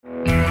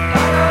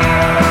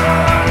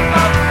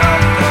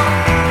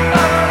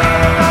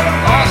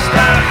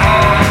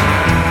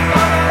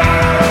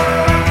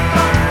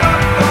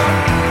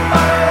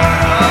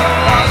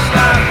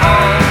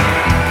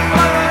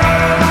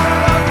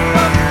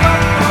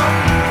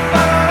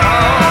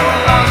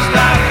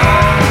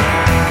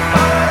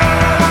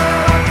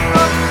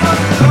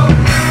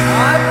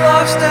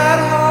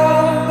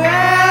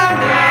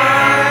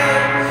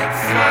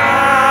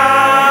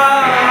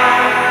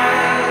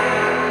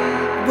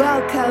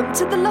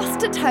Welcome to the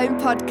Lost at Home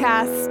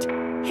podcast.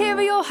 Here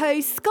are your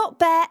hosts, Scott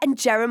Bear and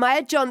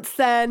Jeremiah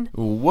Johnson.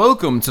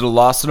 Welcome to the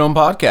Lost at Home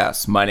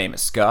podcast. My name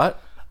is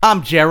Scott.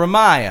 I'm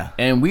Jeremiah.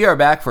 And we are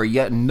back for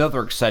yet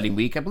another exciting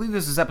week. I believe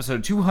this is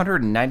episode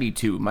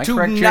 292. Am I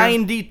correct, Jer?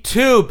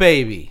 292,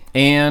 baby.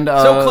 And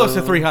so close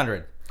to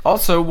 300.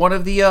 Also, one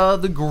of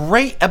the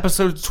great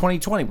episodes of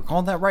 2020. We're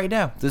calling that right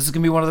now. This is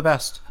going to be one of the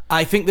best.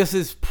 I think this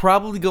is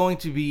probably going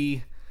to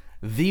be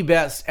the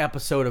best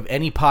episode of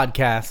any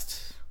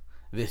podcast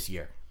this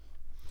year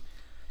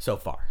so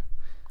far.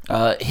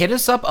 Hit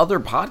us up, other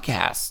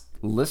podcast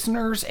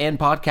listeners and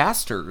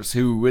podcasters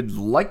who would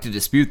like to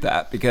dispute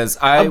that, because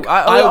I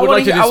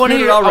want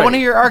to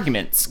hear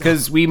arguments,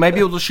 because we might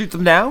be able to shoot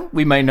them down.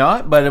 We might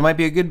not, but it might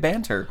be a good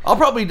banter. I'll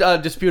probably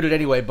dispute it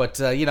anyway, but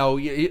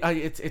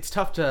it's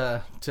tough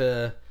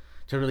to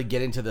really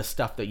get into the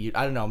stuff that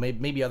I don't know.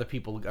 Maybe other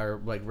people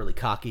are like really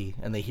cocky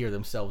and they hear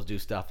themselves do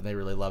stuff and they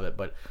really love it,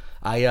 but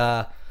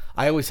I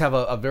always have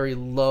a very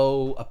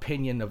low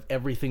opinion of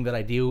everything that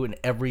I do and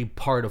every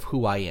part of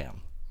who I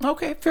am.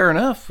 Okay, fair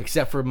enough.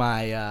 Except for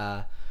my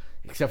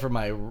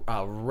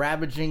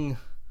ravaging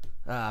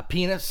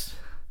penis,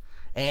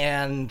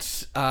 and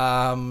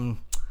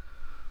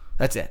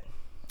that's it.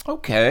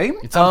 Okay.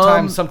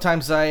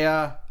 Sometimes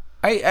I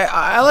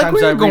like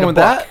where you're going with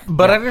that,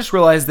 but yeah. I just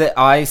realized that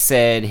I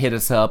said hit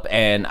us up,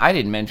 and I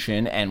didn't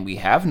mention, and we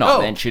have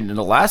not mentioned in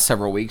the last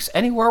several weeks,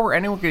 anywhere where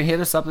anyone can hit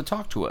us up to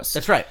talk to us.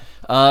 That's right.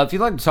 If you'd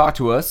like to talk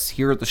to us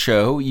here at the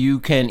show, you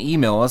can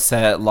email us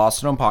at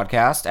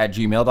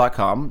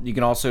lostathomepodcast@gmail.com. You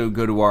can also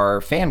go to our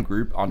fan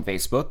group on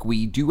Facebook.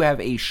 We do have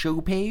a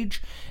show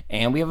page,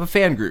 and we have a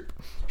fan group.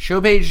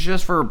 Show page is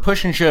just for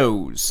pushing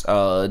shows.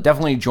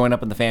 Definitely join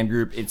up in the fan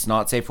group. It's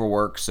not safe for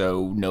work,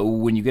 so know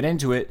when you get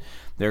into it,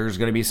 there's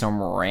going to be some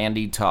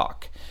randy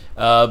talk.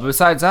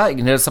 Besides that, you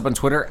can hit us up on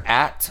Twitter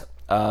at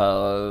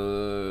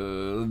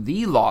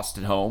the Lost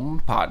at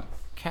Home podcast.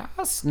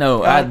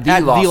 No, at the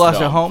Lost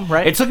at Home,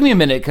 right? It took me a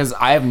minute because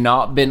I have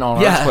not been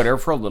on our Twitter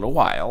for a little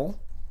while.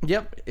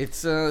 Yep, it's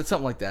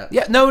something like that.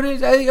 Yeah, no,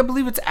 I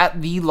believe it's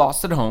at the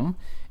Lost at Home.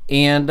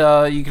 And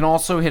you can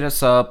also hit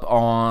us up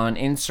on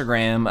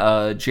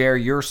Instagram. Jer,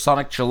 you're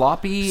Sonic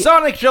Jalopy.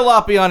 Sonic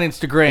Jalopy on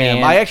Instagram.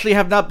 And I actually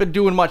have not been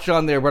doing much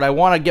on there, but I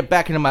want to get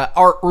back into my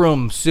art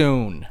room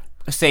soon.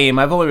 Same.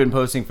 I've only been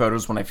posting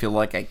photos when I feel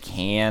like I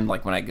can,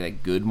 like when I get a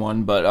good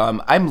one. But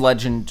I'm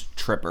Legend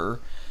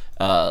Tripper.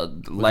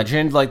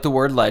 Legend like the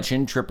word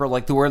legend, tripper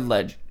like the word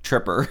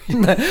tripper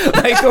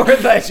like the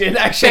word legend.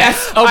 Actually,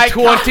 best of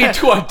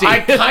 2020.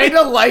 I kind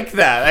of like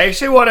that. I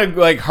actually want to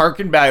like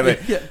harken back.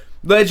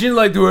 Legend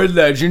like the word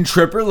legend,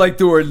 tripper like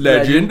the word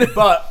legend,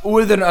 but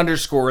with an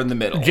underscore in the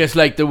middle, just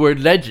like the word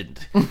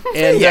legend.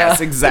 And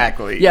yes,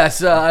 exactly.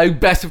 Yes,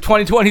 best of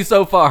 2020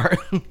 so far.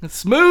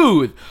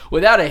 Smooth,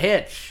 without a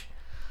hitch.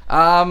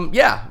 And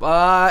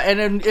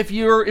then if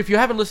you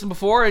haven't listened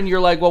before and you're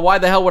like, well, why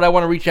the hell would I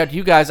want to reach out to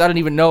you guys? I don't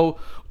even know.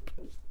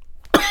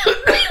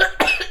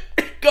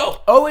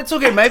 Go. Oh, it's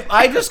okay.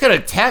 I just got a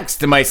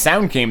text and my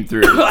sound came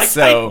through.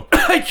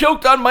 I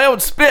choked on my own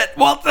spit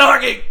while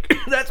talking.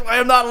 That's why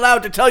I'm not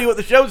allowed to tell you what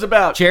the show's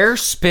about. Jer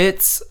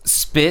spits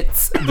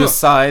the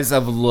size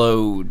of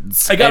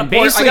loads. I got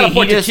to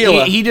pour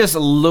tequila. He just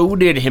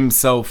loaded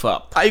himself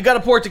up. You got to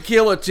pour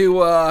tequila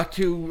to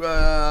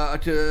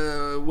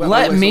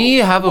let me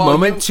have a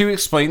moment to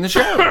explain the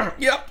show.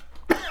 Yep.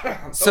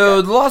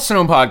 So, the Lost at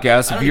Home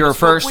podcast, if you're a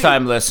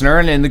first-time listener,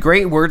 and in the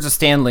great words of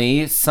Stan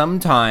Lee,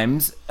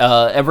 sometimes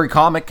every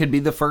comic could be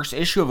the first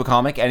issue of a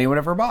comic anyone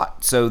ever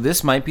bought. So,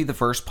 this might be the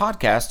first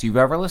podcast you've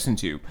ever listened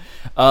to.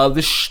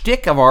 The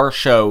shtick of our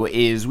show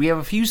is we have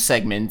a few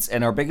segments,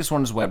 and our biggest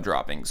one is web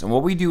droppings. And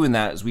what we do in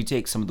that is we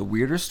take some of the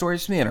weirdest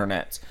stories from the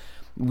internet,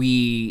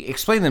 we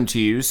explain them to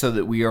you so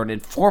that we are an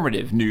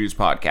informative news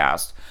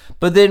podcast.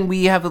 But then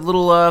we have a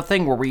little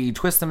thing where we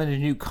twist them into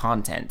new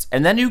content.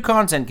 And that new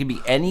content can be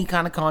any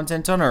kind of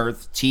content on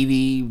Earth.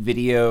 TV,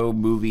 video,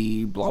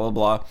 movie, blah, blah,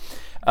 blah.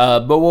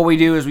 But what we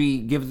do is we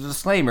give the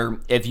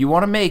disclaimer. If you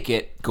want to make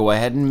it, go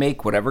ahead and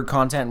make whatever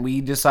content we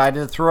decide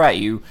to throw at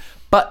you.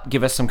 But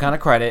give us some kind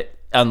of credit,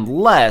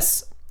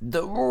 unless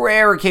the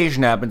rare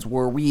occasion happens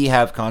where we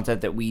have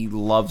content that we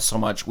love so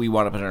much we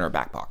want to put in our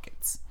back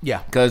pockets.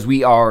 Yeah. Because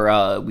we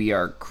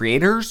are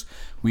creators,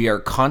 we are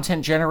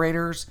content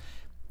generators,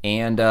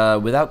 and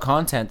without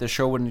content, the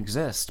show wouldn't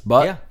exist.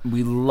 But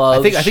we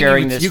love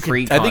sharing this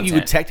free content. I think you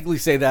would technically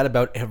say that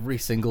about every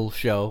single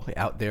show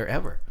out there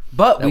ever.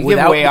 But we give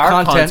away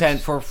our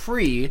content for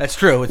free. That's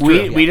true.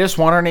 We just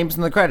want our names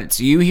in the credits.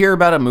 You hear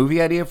about a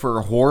movie idea for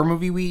a horror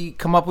movie we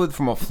come up with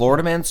from a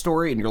Florida Man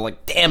story, and you're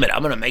like, damn it,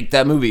 I'm going to make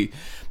that movie.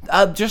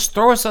 Just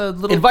throw us a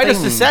little Invite thing.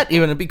 us to set,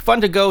 even. It'd be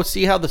fun to go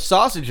see how the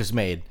sausage is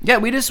made. Yeah,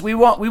 we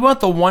want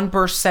the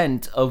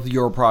 1% of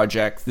your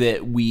project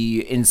that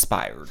we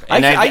inspired.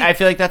 And I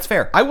feel like that's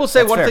fair. I will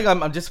say one thing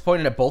I'm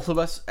disappointed at both of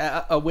us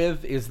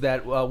with is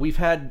that we've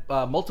had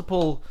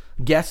multiple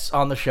guests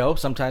on the show.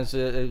 Sometimes,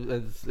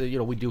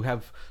 we do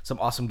have some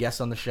awesome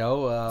guests on the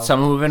show.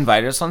 Some who have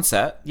invited us on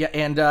set. Yeah,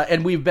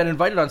 and we've been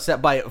invited on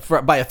set by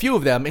a few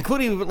of them,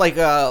 including like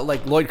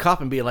Lloyd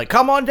Kaufman being like,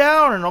 "Come on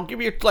down, and I'll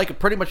give you like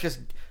pretty much just."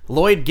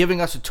 Lloyd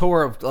giving us a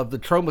tour of the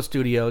Troma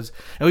Studios,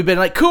 and we've been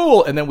like,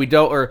 cool, and then we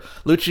don't. Or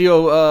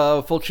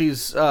Lucio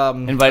Fulci's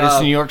invited us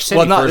to New York City.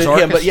 Well, not for his him,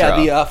 orchestra. but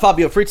yeah, the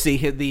Fabio Frizzi,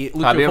 the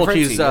Lucio Fabio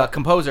Fulci's Frizzi,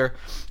 composer,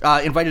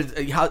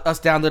 invited us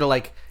down there to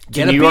like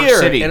get New a York beer.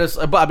 City.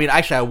 And but I mean,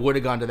 actually, I would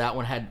have gone to that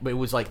one had it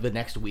was like the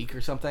next week or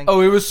something.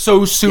 Oh, it was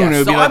so soon.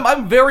 Yeah, so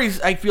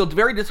I feel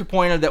very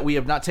disappointed that we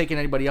have not taken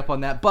anybody up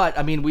on that. But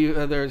I mean,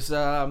 there's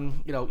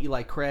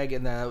Eli Craig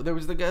and there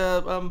was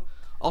the.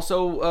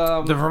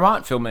 Also, the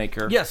Vermont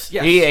filmmaker. Yes.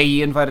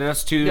 He invited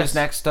us to his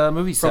next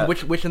movie set.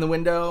 From Witch in the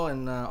Window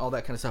and all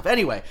that kind of stuff.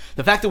 Anyway,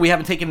 the fact that we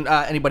haven't taken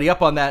anybody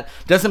up on that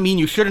doesn't mean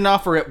you shouldn't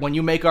offer it when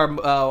you make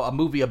a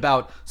movie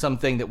about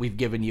something that we've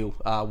given you.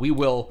 We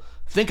will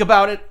think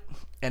about it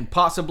and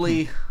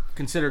possibly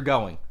consider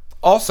going.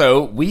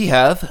 Also, we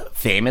have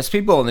famous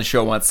people on the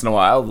show once in a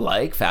while,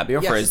 like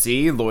Fabio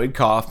Frizzi, Lloyd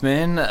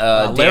Kaufman,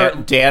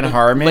 Dan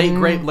Harmon. Late,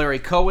 great Larry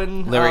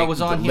Cohen was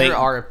on here.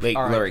 Late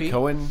Larry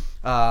Cohen.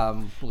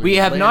 We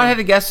have not had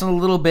a guest in a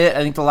little bit.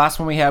 I think the last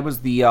one we had was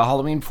the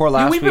Halloween before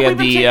last. We had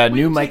the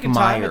new Mike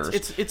Myers.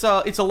 It's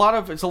a lot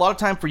of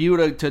time for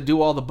you to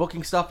do all the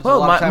booking stuff. It's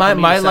well,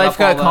 my life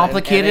got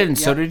complicated, and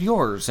so yeah. did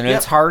yours, and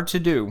it's hard to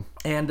do.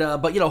 And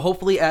but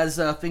hopefully as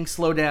things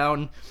slow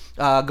down.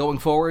 Going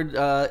forward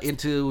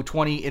into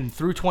 20 and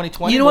through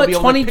 2020. You know what?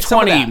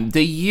 2020,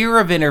 the year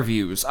of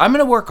interviews. I'm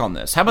going to work on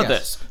this. How about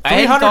this?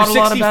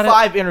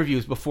 365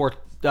 interviews before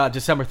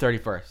December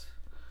 31st.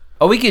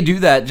 Oh, we could do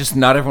that. Just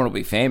not everyone will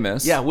be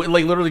famous. Yeah,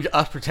 like literally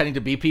us pretending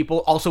to be people.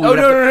 Also,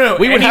 no.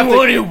 We would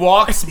anyone who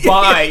walks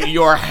by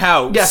your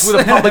house. Yes,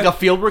 with a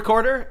field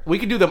recorder. We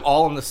could do them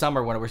all in the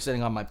summer when we're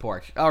sitting on my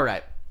porch. All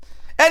right.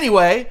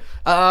 Anyway,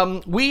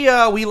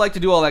 we like to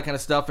do all that kind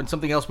of stuff, and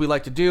something else we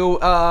like to do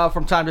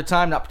from time to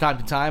time, not time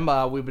to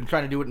time, we've been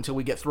trying to do it until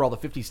we get through all the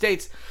 50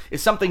 states,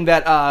 is something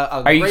that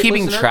Are you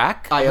keeping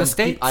track of the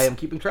states? I am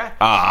keeping track.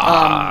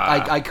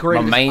 I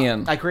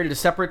created a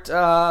separate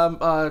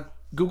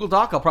Google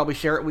Doc. I'll probably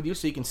share it with you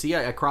so you can see.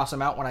 I cross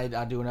them out when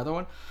I do another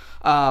one.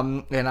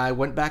 And I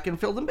went back and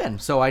filled them in.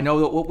 So I know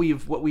that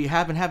what we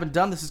have and haven't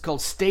done. This is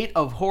called State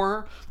of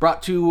Horror,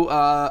 brought to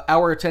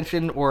our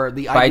attention, or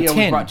the idea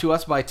was brought to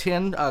us by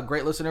Tin, a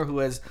great listener who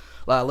has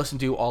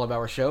listened to all of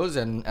our shows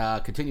and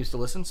continues to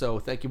listen. So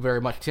thank you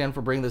very much, Tin,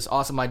 for bringing this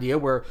awesome idea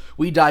where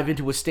we dive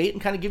into a state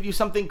and kind of give you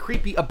something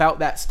creepy about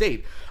that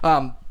state.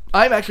 I'm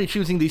actually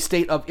choosing the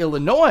state of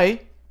Illinois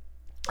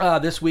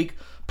this week,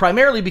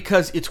 primarily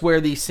because it's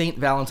where the St.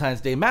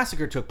 Valentine's Day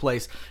Massacre took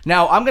place.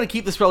 Now, I'm going to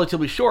keep this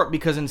relatively short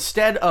because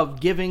instead of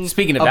giving...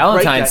 Speaking of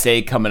Valentine's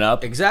Day coming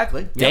up...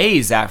 Exactly.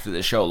 Days after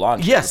the show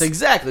launches. Yes,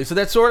 exactly. So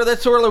that's sort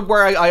of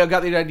where I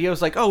got the idea. I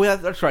was like, oh, yeah,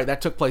 that's right.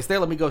 That took place there.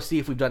 Let me go see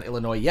if we've done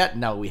Illinois yet.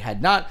 No, we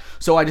had not.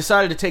 So I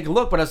decided to take a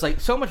look, but I was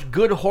like, so much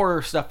good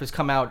horror stuff has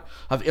come out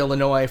of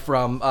Illinois,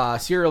 from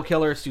serial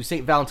killers to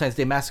St. Valentine's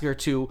Day Massacre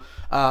to,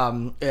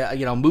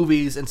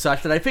 movies and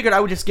such, that I figured I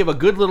would just give a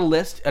good little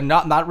list, and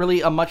not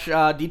really a much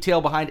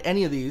detail behind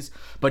any of these,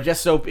 but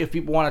just so if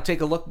people want to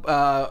take a look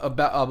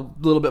about a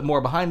little bit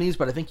more behind these.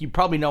 But I think you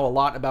probably know a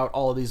lot about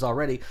all of these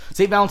already.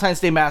 St.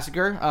 Valentine's Day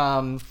Massacre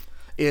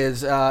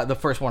is the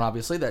first one,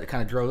 obviously, that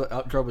kind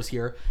of drove us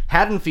here.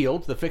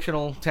 Haddonfield, the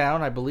fictional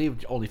town, I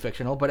believe, only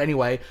fictional, but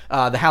anyway,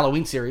 the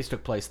Halloween series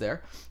took place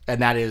there,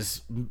 and that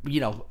is,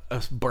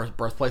 a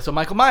birthplace of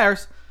Michael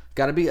Myers.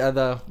 Got to be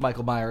the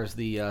Michael Myers,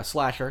 the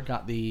slasher,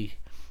 not the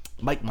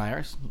Mike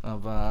Myers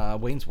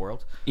of Wayne's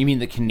World. You mean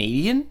the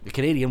Canadian? The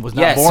Canadian was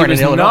not born in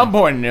Illinois. Not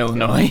born in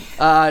Illinois.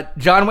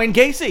 John Wayne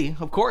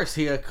Gacy, of course,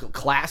 he a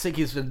classic.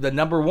 He's the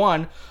number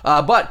one,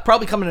 but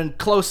probably coming in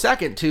close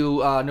second to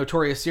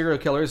notorious serial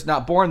killers.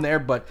 Not born there,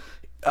 but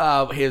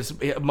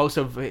most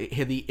of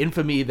the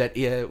infamy that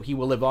he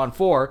will live on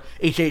for,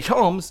 H.H.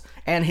 Holmes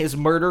and his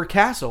Murder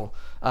Castle,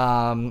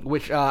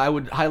 which I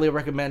would highly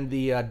recommend.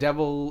 The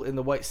Devil in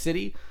the White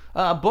City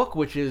book,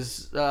 which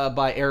is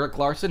by Eric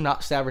Larson,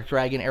 not Savage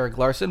Dragon Eric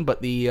Larson,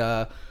 but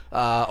the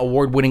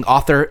award-winning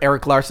author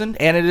Eric Larson,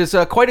 and it is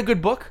quite a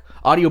good book,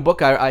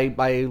 audiobook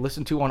I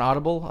listened to on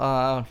Audible,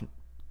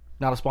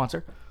 not a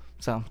sponsor.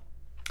 So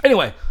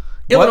anyway,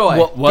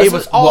 Illinois gave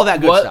us all of that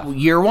good stuff.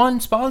 Year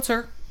one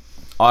sponsor.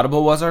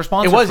 Audible was our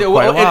sponsor.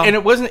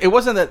 It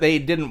wasn't that they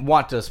didn't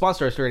want to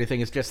sponsor us or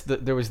anything. It's just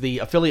that there was the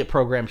affiliate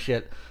program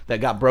shit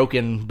that got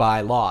broken by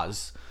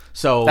laws.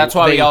 So that's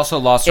why we also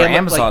lost our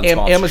Amazon sponsorship.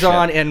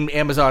 Amazon and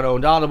Amazon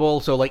owned Audible,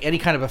 so like any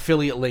kind of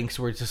affiliate links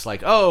were just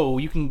like, oh,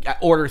 you can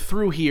order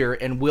through here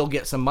and we'll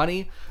get some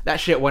money. That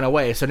shit went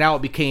away. So now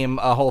it became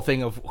a whole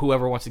thing of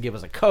whoever wants to give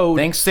us a code.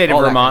 Thanks, State of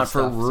Vermont,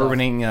 for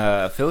ruining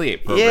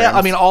affiliate programs. Yeah,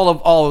 I mean all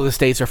of the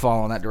states are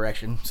following that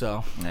direction.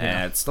 So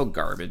it's still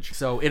garbage.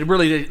 So it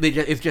really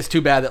it's just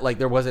too bad that like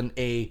there wasn't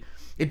a.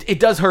 It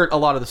does hurt a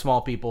lot of the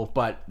small people,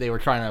 but they were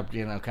trying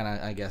to kind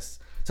of, I guess,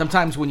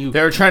 Sometimes when you...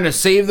 They're trying to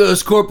save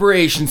those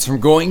corporations from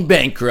going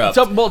bankrupt.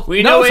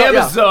 We know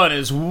Amazon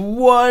is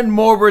one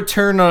more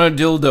return on a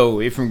dildo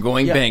away from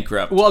going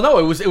bankrupt. Well, no,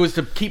 it was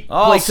to keep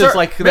places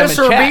like them in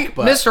check.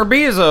 Mr.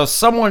 Bezos,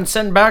 someone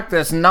sent back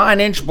this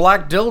 9-inch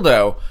black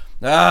dildo.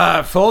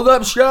 Fold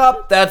up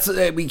shop. That's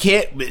we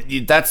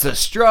can't. That's the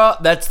straw.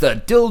 That's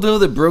the dildo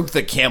that broke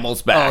the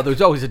camel's back. Oh,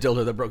 there's always a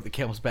dildo that broke the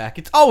camel's back.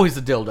 It's always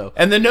a dildo.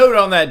 And the note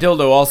on that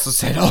dildo also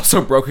said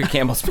broke a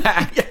camel's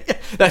back.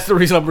 That's the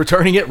reason I'm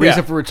returning it.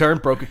 Reason for return,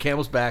 broke a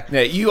camel's back.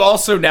 Yeah, you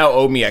also now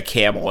owe me a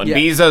camel. And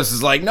Bezos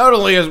is like, not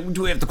only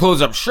do we have to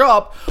close up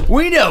shop,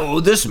 we now owe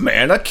this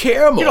man a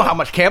camel. You know how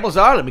much camels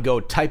are? Let me go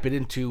type it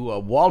into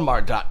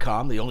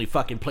Walmart.com, the only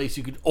fucking place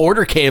you can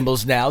order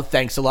camels now.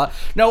 Thanks a lot.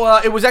 No,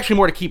 it was actually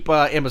more to keep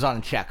Amazon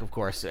in check, of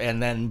course.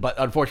 And then, but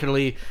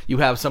unfortunately, you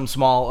have some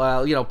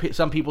small,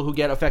 some people who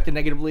get affected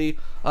negatively,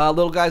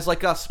 little guys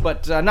like us,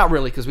 but not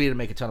really, because we didn't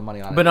make a ton of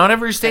money on it. But not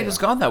every state has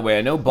gone that way.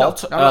 I know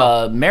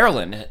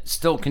Maryland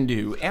still can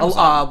do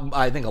Amazon.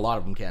 I think a lot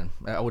of them can.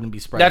 I wouldn't be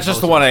spreading. That's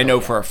just the one I know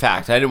for a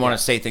fact. I didn't want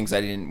to say things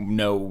I didn't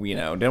know.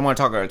 Didn't want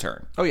to talk out of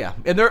turn. Oh yeah,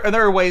 and there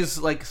are ways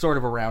like sort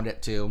of around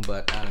it too.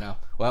 But I don't know.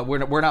 Well,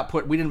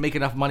 we didn't make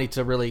enough money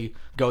to really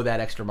go that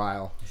extra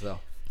mile. So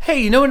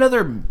hey,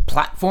 another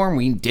platform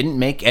we didn't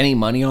make any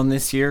money on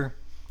this year?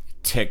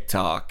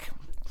 TikTok.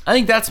 I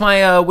think that's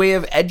my way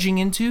of edging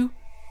into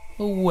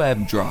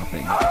web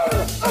dropping.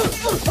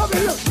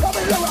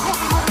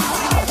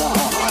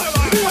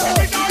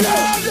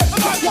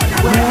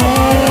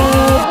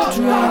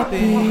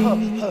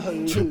 Dropping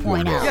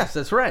 2.0. Yes,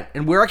 that's right.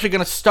 And we're actually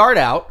going to start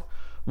out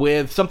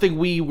with something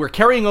we were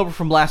carrying over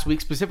from last week,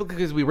 specifically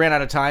because we ran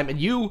out of time, and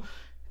you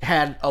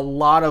had a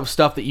lot of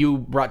stuff that you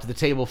brought to the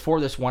table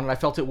for this one, and I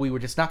felt that we were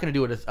just not going to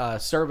do it a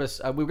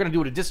service. We were going to do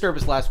it a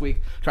disservice last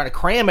week, trying to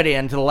cram it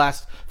into the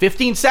last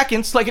 15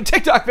 seconds, like a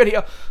TikTok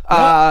video.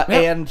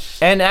 And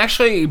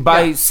actually,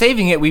 by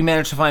saving it, we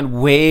managed to find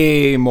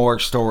way more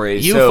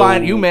stories.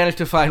 You managed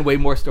to find way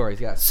more stories,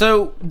 yes.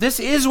 So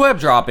this is web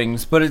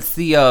droppings, but it's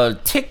the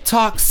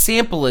TikTok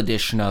sample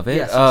edition of it.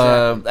 Yes,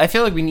 exactly. I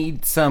feel like we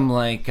need some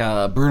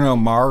Bruno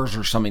Mars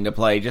or something to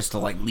play just to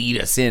lead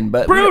us in.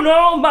 But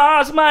Bruno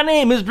Mars, my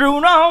name is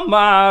Bruno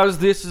Mars.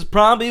 This is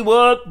probably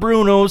what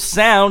Bruno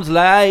sounds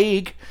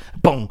like.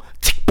 Boom,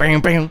 tick, bang,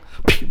 bang,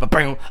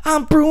 bang.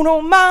 I'm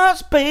Bruno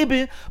Mars,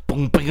 baby.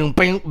 Boom, bang,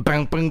 bang,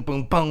 bang, bang,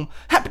 boom, boom.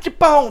 Happy to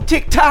bone.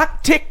 Tick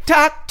tock, tick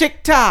tock,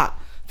 tick tock.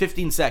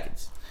 15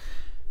 seconds.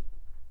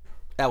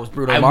 That was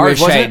Bruno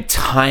Mars. I wish I had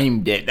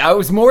timed it.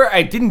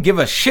 I didn't give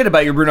a shit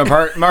about your Bruno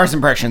Mars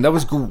impression. That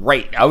was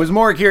great. I was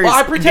more curious. Well,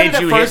 I pretended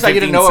at first I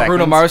didn't know what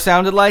Bruno Mars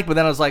sounded like, but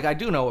then I was like, I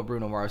do know what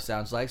Bruno Mars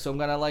sounds like, so I'm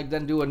gonna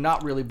then do a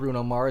not really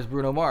Bruno Mars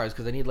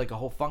because I need a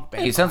whole funk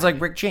band. He sounds like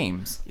Rick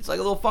James. It's like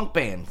a little funk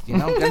band,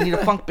 I need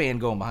a funk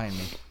band going behind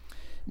me.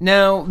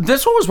 Now,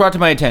 this one was brought to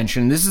my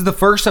attention. This is the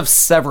first of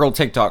several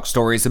TikTok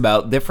stories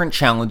about different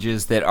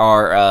challenges that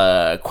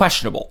are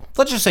questionable.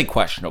 Let's just say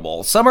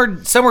questionable. Some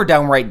are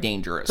downright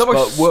dangerous. Some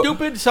are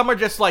stupid. Some are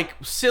just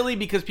silly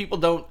because people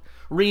don't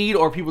read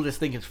or people just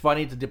think it's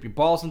funny to dip your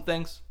balls in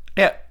things.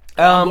 Yeah.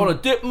 I'm gonna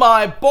dip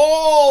my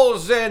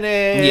balls in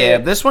it. Yeah,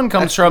 this one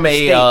comes from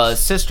a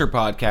sister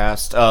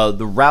podcast,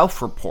 the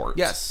Ralph Report.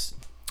 Yes.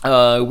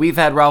 We've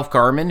had Ralph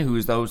Garman,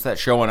 who's the host of that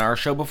show on our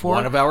show before.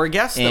 One of our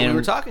guests that we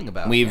were talking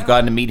about. We've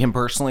gotten to meet him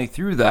personally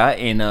through that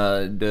in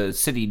the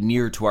city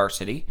near to our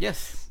city.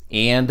 Yes.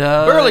 And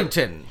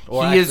Burlington.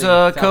 He is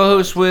a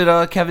co-host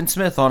with Kevin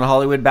Smith on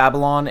Hollywood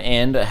Babylon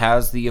and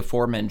has the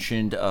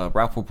aforementioned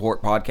Ralph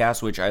Report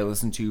podcast, which I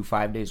listen to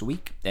 5 days a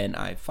week, and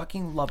I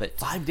fucking love it.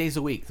 5 days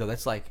a week, so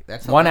that's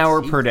 1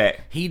 hour per day.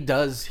 He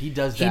does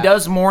that. He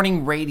does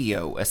morning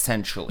radio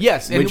essentially.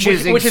 Yes, which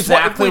is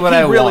exactly what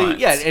I want.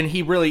 Yeah, and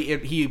he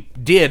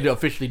did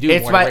officially do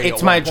morning radio.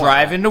 It's my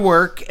drive into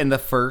work and the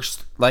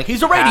first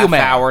he's a radio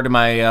man. Hour to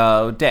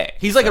my day.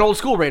 He's like an old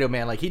school radio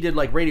man. He did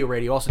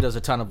radio. Also does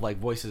a ton of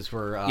voices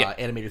for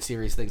animated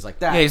series, things like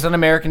that. Yeah, he's on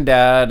American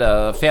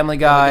Dad, Family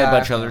Guy, a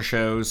bunch of other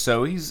shows.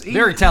 So he's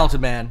very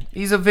talented man.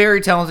 He's a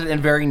very talented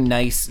and very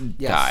nice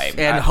guy.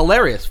 And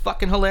hilarious.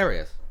 Fucking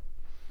hilarious.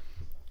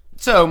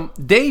 So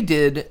they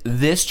did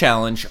this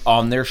challenge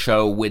on their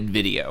show with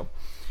video.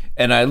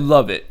 And I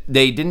love it.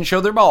 They didn't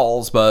show their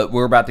balls, but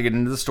we're about to get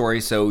into the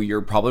story, so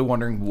you're probably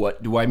wondering,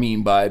 what do I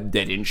mean by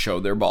they didn't show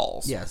their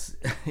balls? Yes,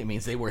 it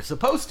means they were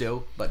supposed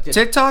to, but didn't.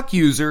 TikTok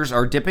users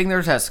are dipping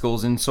their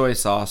testicles in soy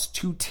sauce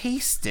to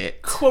taste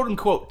it. Quote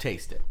unquote,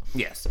 taste it.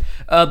 Yes.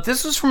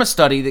 This was from a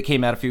study that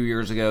came out a few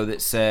years ago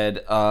that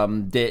said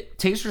that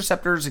taste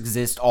receptors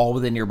exist all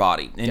within your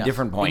body in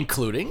different points.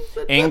 Including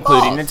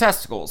the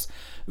testicles.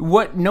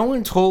 What no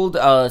one told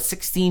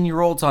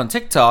 16-year-olds on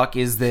TikTok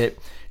is that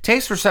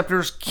taste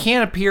receptors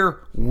can appear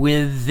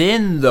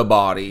within the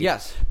body.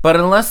 Yes. But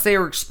unless they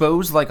are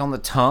exposed, on the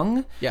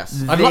tongue, yes,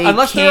 they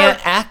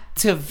can't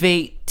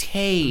activate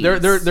taste.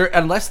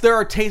 Unless there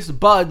are taste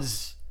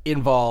buds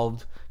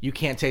involved, you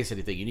can't taste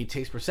anything. You need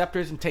taste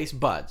perceptors and taste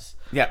buds.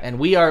 Yeah. And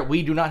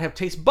we do not have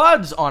taste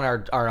buds on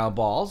our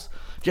balls,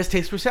 just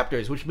taste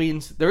receptors, which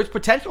means there is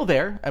potential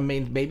there. I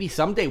mean, maybe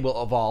someday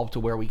we'll evolve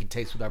to where we can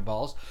taste with our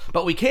balls,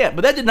 but we can't.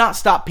 But that did not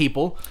stop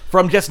people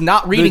from just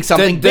not reading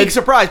something. Big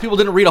surprise. People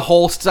didn't read a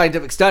whole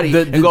scientific study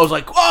and goes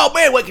like, oh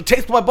man, I can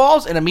taste with my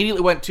balls, and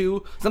immediately went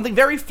to something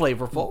very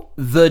flavorful.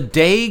 The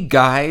day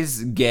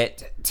guys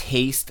get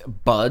taste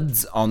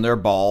buds on their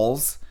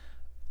balls,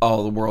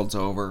 oh, the world's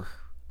over.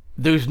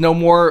 There's no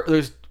more.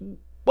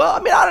 Well,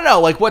 I mean, I don't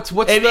know. Like, what's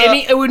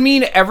it would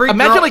mean every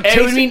Imagine, girl, like, it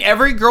would tasting- mean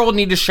every girl would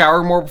need to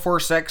shower more before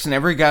sex, and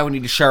every guy would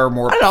need to shower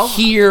more. I don't know.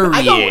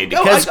 Period.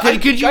 Because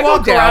could you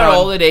walk around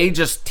all the day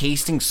just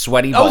tasting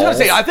sweaty balls? I was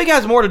gonna say, I think it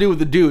has more to do with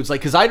the dudes, like,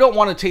 because I don't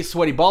want to taste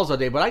sweaty balls all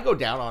day, but I go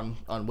down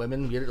on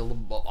women a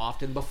little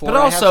often before. But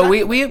also,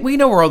 we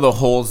know where all the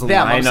holes lie.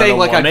 I'm saying,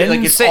 like,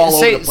 it's all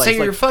over the place, say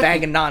like you're fucking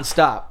banging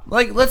nonstop.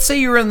 Like, let's say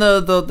you're in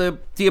the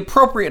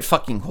appropriate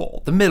fucking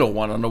hole, the middle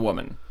one on a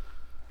woman.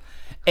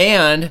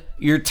 And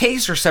your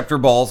taste receptor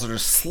balls are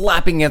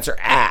slapping against her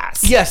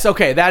ass. Yes,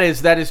 okay, that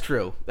is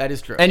true. That is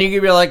true. And you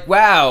could be like,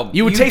 "Wow,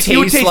 you would taste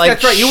like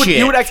that's right. shit."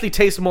 You would actually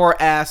taste more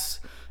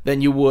ass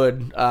than you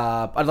would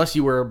unless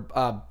you were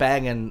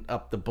banging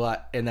up the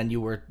butt and then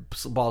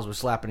balls were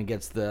slapping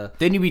against the.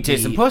 Then you'd be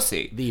tasting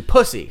pussy. The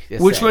pussy,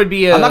 which would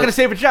be. I'm not going to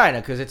say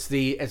vagina because it's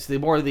the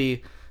more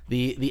the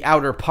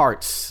outer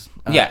parts.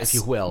 Yes,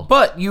 if you will.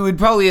 But you would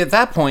probably at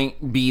that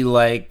point be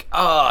like,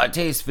 "Oh, it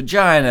tastes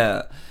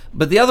vagina."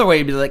 But the other way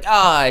would be like,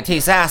 it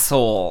tastes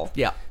asshole.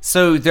 Yeah.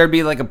 So there'd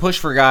be like a push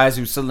for guys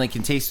who suddenly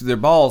can taste through their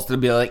balls to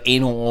be like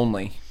anal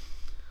only.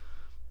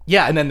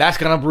 Yeah, and then that's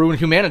gonna ruin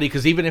humanity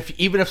because even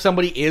if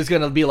somebody is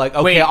gonna be like,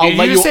 okay, wait, I'll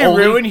let you say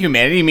only... ruin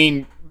humanity? You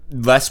mean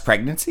less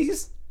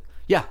pregnancies?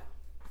 Yeah.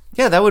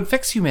 Yeah, that would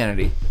fix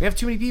humanity. We have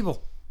too many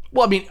people.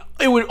 Well, I mean,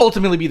 it would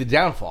ultimately be the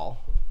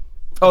downfall.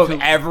 Oh, if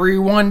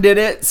everyone did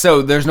it,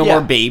 so there's no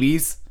more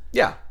babies?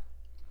 Yeah.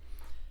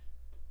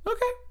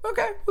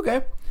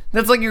 Okay.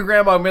 That's like your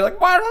grandma would be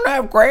like, "Why don't I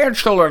have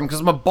grandchildren?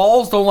 Because my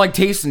balls don't like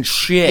tasting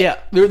shit." Yeah,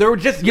 there were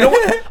just, you know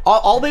what?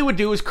 all they would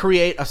do is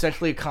create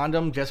essentially a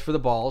condom just for the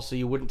balls, so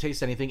you wouldn't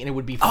taste anything, and it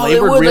would be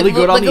flavored really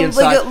good on the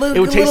inside. It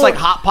would taste like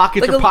Hot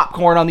Pockets or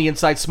popcorn on the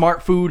inside,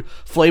 Smart Food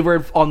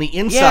flavored on the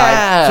inside.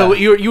 Yeah. So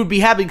you would be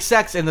having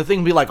sex, and the thing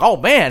would be like, oh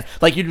man,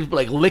 like you'd be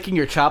like licking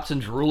your chops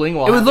and drooling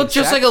while it would look sex.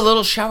 just like a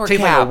little shower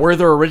Taste cap. like a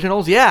Werther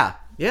Originals. Yeah.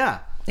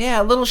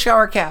 Yeah, a little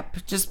shower cap.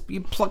 Just you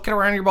pluck it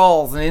around your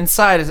balls, and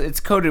inside it's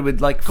coated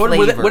with like flavor.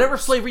 With whatever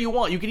flavor you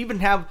want. You can even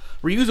have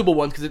reusable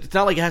ones because it's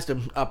not like it has to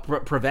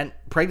prevent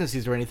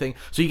pregnancies or anything.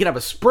 So you can have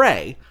a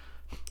spray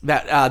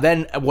that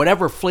then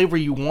whatever flavor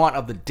you want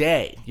of the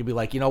day, you'll be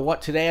like, you know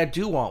what? Today I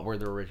do want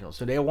Werther Originals.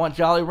 Today I want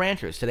Jolly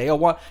Ranchers. Today I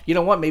want, you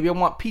know what? Maybe I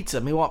want pizza.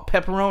 Maybe I want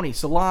pepperoni,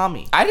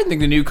 salami. I didn't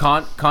think the new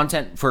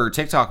content for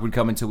TikTok would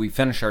come until we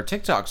finish our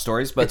TikTok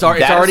stories, but it's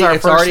already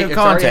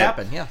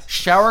happened. Yeah,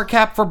 shower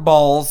cap for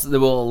balls that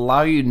will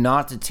allow you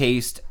not to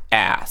taste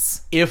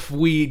ass. If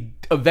we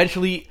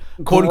eventually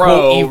quote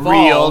unquote evolve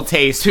real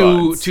taste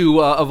buds.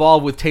 to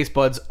evolve with taste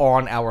buds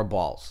on our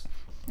balls.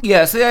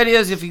 Yeah, so the idea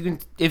is if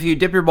you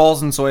dip your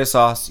balls in soy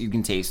sauce, you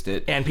can taste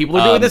it. And people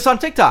are doing this on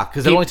TikTok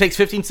because it only takes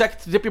 15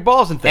 seconds to dip your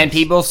balls in things. And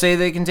people say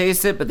they can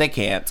taste it, but they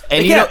can't.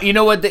 And you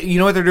know what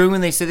they're doing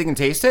when they say they can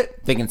taste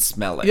it? They can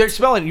smell it. They're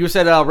smelling it. You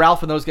said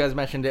Ralph and those guys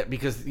mentioned it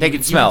because they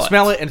can smell it.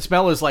 Smell it, and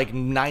smell is like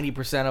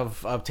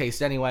 90% of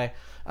taste anyway.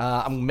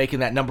 I'm making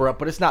that number up,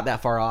 but it's not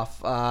that far off.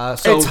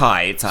 So it's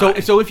high. It's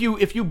high. So if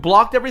you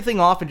blocked everything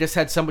off and just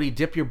had somebody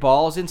dip your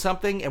balls in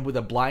something, and with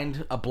a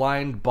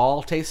blind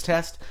ball taste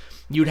test,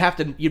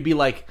 you'd be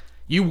like,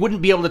 you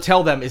wouldn't be able to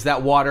tell them is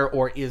that water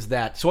or is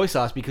that soy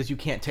sauce because you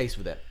can't taste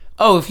with it.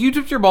 Oh, if you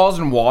dipped your balls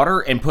in water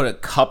and put a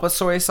cup of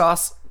soy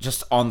sauce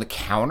just on the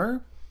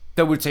counter,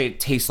 that would say it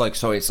tastes like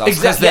soy sauce.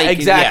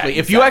 Exactly.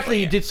 If you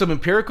actually did some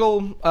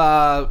empirical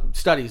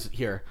studies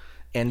here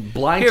and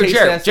blind taste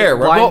tests,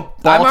 Jared, I'm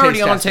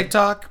already on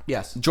TikTok.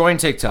 Yes, join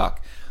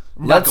TikTok.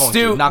 Let's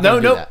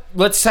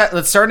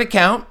start an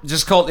account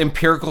just called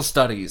Empirical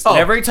Studies. And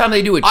every time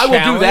they do a challenge,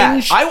 I will do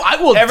that.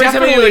 I will. Every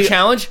time they do a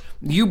challenge,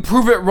 you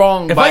prove it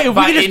wrong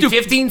in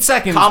 15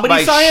 seconds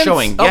comedy science.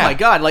 Showing. Oh my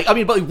god!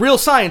 But real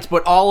science,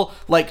 but all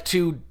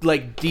to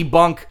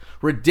debunk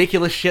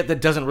ridiculous shit that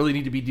doesn't really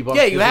need to be debunked.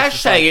 Yeah, you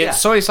hashtag it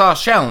soy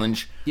sauce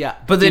challenge. Yeah,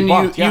 but then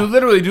you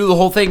literally do the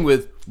whole thing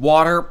with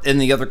water in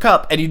the other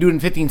cup, and you do it in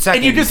 15 seconds.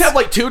 And you just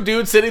have two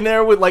dudes sitting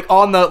there with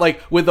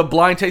with the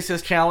blind taste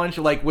test challenge,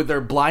 with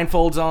their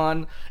blindfolds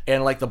on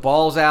and the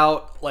balls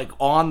out,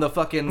 on the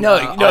fucking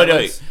no.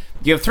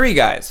 You have three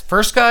guys.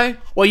 First guy,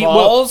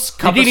 balls,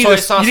 cup of soy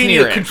sauce you need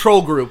near a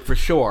control group for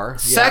sure.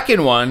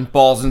 Second one,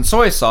 balls and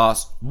soy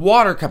sauce,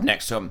 water cup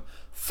next to him.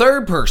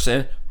 Third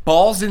person,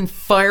 balls and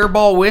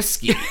Fireball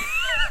whiskey.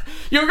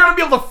 You're going to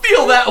be able to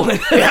feel that one.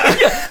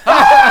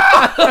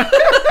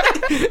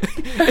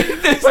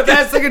 But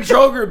that's the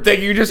control group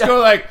thing. You just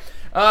go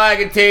Oh, I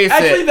can taste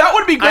it. Actually, that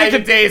would be great I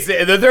can taste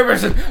it. And the third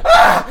person,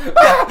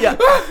 Yeah,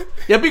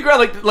 it'd be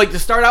great. Like to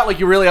start out like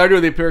you really are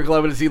doing the empirical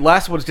evidence. The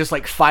last one's just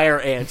like fire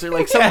ants or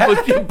like some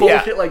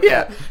bullshit like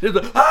that. Just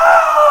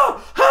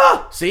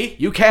like, see,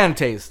 you can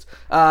taste.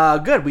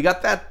 Good, we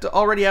got that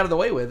already out of the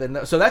way with,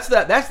 and so that's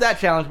that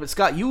challenge. But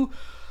Scott, you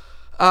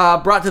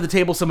brought to the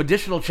table some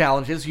additional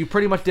challenges. You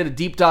pretty much did a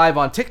deep dive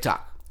on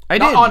TikTok. I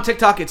Not did. on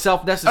TikTok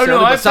itself necessarily, Oh,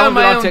 no, but I've some done of it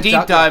my on own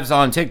TikTok. deep dives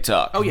on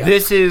TikTok. Oh, yeah.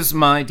 This is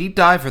my deep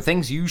dive for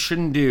things you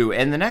shouldn't do.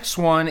 And the next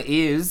one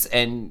is,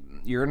 and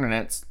your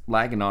internet's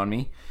lagging on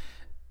me.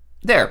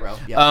 There. bro.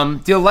 Yeah.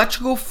 The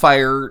electrical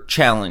fire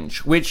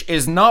challenge, which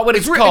is not what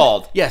it's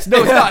called. Yes, no,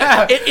 it's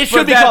not. It should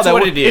But be called that's that.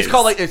 what it is. It's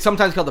called like it's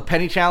sometimes called the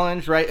penny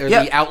challenge, right? Or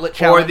Yep. the outlet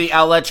challenge. Or the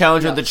outlet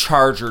challenge or the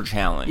charger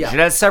challenge. Yeah. It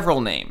has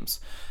several names.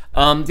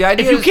 The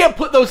idea If you is, can't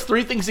put those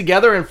three things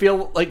together and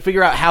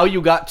figure out how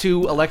you got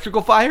to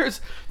electrical fires,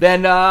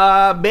 then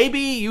maybe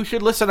you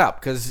should listen up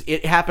because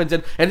it happens.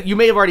 And you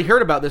may have already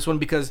heard about this one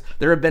because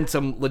there have been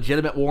some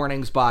legitimate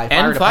warnings by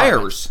fire departments.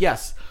 fires.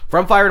 Yes,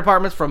 from fire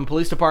departments, from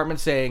police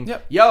departments saying,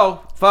 Yep.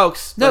 "Yo,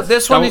 folks, No,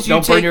 this one is you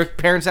don't burn take- your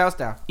parents' house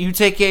down." you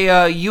take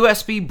a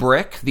USB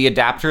brick, the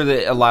adapter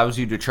that allows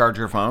you to charge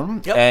your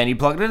phone, Yep. and you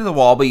plug it into the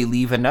wall, but you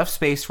leave enough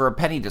space for a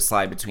penny to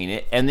slide between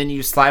it, and then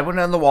you slide one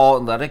on the wall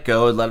and let it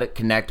go and let it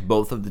connect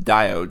both of the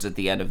diodes at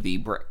the end of the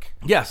brick,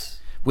 Yes.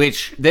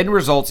 which then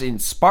results in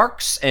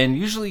sparks and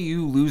usually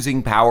you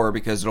losing power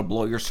because it'll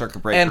blow your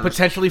circuit breakers. And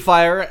potentially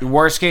fire.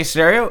 Worst case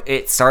scenario,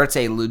 it starts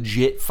a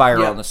legit fire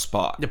Yeah. on the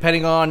spot.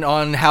 Depending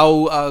on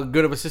how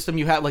good of a system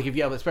you have, like if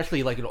you have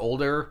especially like an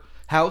older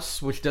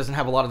house which doesn't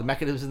have a lot of the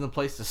mechanisms in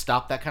place to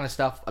stop that kind of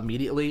stuff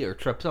immediately or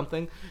trip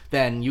something,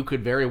 then you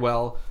could very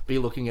well be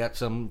looking at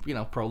some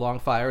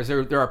prolonged fires.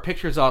 There are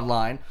pictures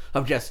online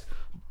of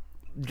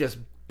just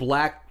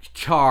black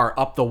char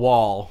up the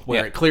wall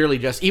where Yeah. it clearly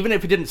just, even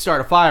if it didn't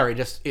start a fire,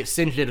 it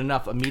singed it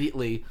enough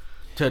immediately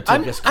to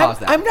just cause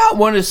that. I'm not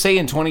one to say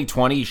in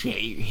 2020 you should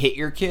hit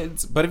your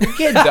kids, but if your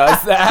kid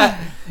does that,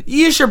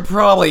 you should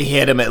probably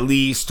hit him at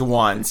least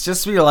once.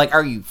 Just so you're like,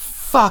 are you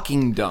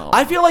fucking dumb?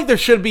 I feel like there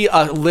should be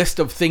a list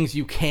of things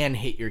you can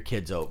hit your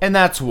kids over. And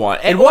that's one.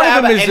 And one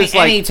of them is any, just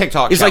like any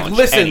TikTok it's challenge. like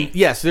listen, Any.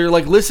 yes, they're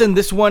like listen.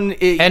 This one,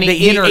 Any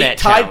he internet ate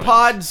Tide challenge.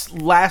 Pods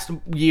last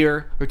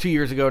year or 2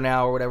 years ago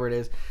now or whatever it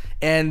is,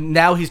 and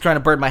now he's trying to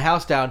burn my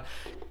house down.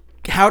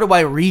 How do I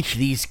reach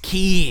these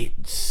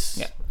kids?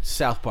 Yeah.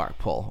 South Park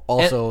poll.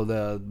 Also,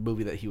 the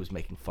movie that he was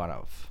making fun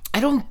of. I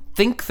don't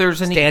think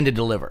there's any Stand and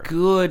Deliver.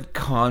 good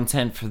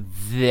content for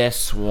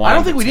this one. I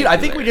don't think we need. I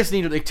think we particular. just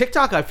needed like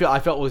TikTok. I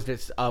felt was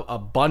just a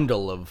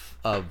bundle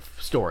of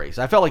stories.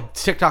 I felt like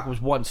TikTok was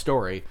one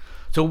story.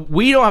 So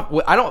we don't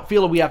have. I don't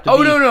feel that we have to. Oh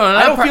be, no!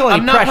 I don't feel any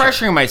I'm not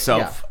pressure. pressuring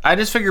myself. Yeah. I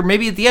just figured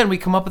maybe at the end we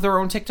come up with our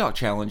own TikTok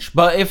challenge.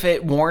 But if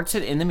it warrants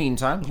it in the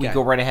meantime, we Okay.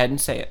 go right ahead and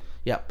say it.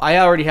 Yeah, I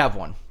already have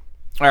one.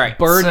 All right,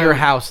 Burn so- your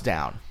house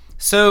down.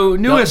 So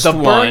newest The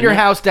one. burn your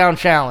house down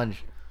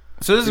challenge.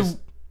 So this is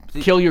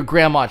Kill your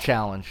grandma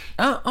challenge.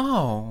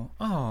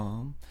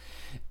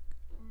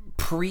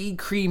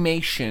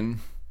 pre-cremation.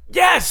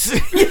 Yes.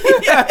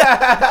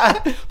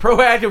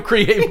 Proactive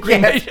cremation.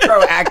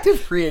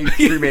 Proactive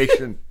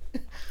cremation.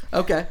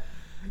 Okay.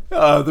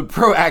 The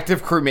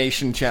proactive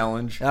cremation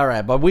challenge. All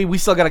right, but we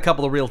still got a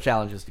couple of real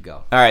challenges to go.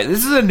 All right,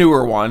 this is a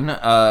newer one.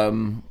 I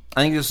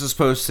think this was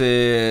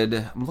posted.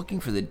 I'm looking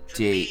for the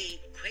date.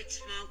 Quit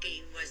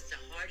smoking was the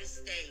hardest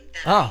thing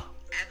that Oh.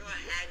 I ever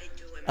had to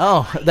do in my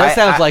Oh, life. that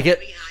sounds like it.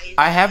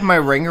 I have my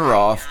ringer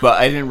off, but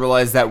I didn't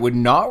realize that would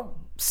not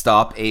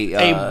stop a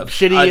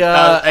shitty, an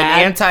ad.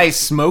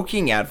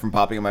 anti-smoking ad from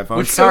popping on my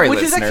phone. Sorry, which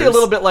is listeners. actually a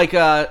little bit like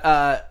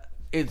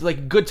it's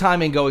like good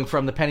timing going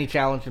from the penny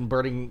challenge and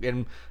burning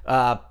and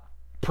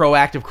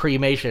proactive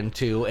cremation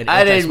to an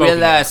I didn't anti-smoking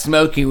realize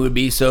smoking would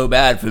be so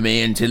bad for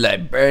me until I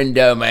burned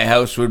down my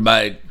house with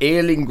my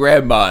ailing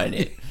grandma in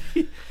it.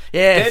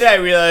 Yes. Then I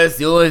realized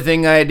the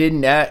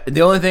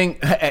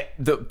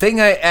thing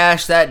I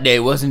ashed that day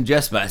wasn't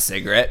just my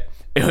cigarette.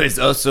 It was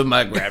also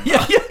my grandma.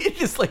 Yeah, he's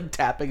just like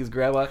tapping his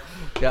grandma.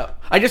 Yeah,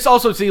 I just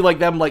also see like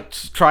them like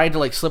trying to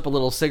like slip a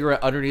little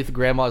cigarette underneath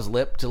grandma's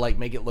lip to like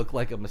make it look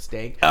like a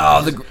mistake.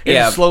 Oh,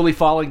 It's slowly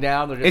falling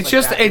down. They're It's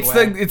just, just like,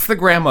 backing away. it's the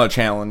grandma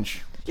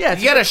challenge. Yeah,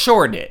 You gotta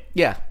shorten it.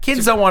 Yeah.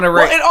 Kids don't want to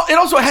Well, write. it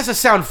also has to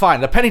sound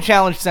fine. The penny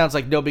challenge sounds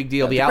like no big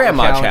deal. The outlet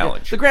grandma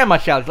challenge. The grandma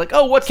challenge. Like,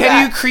 oh, what's Can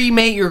that? you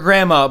cremate your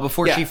grandma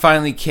before Yeah. she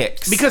finally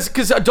kicks?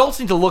 Because adults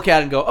need to look at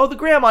it and go, oh, the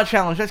grandma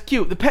challenge, that's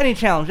cute. The penny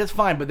challenge, that's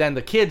fine. But then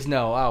the kids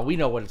know, oh, we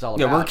know what it's all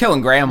about. yeah, we're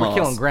killing grandmas. We're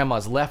killing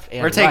grandmas left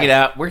and We're taking right.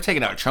 out. We're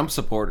taking out Trump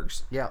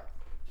supporters. Yeah.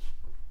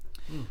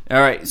 All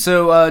right,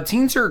 so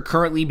teens are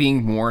currently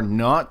being warned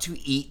not to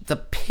eat the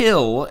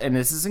pill, and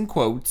this is in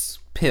quotes,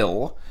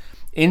 pill,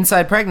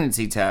 inside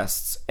pregnancy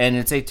tests, and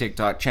it's a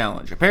TikTok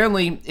challenge.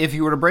 Apparently, if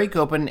you were to break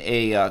open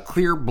a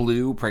clear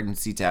blue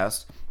pregnancy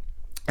test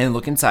and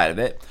look inside of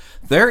it,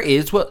 there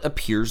is what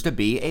appears to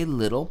be a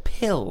little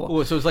pill.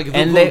 Oh, so it's like a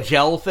And little they-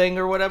 gel thing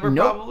or whatever,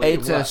 Nope, probably?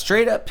 it's Or a what?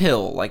 straight up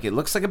pill. Like it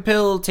looks like a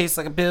pill, tastes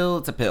like a pill,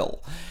 it's a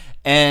pill.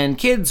 And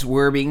kids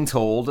were being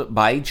told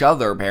by each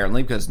other,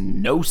 apparently, because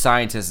no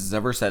scientist has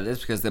ever said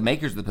this, because the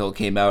makers of the pill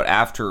came out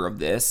after of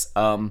this.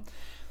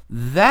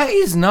 That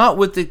is not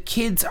what the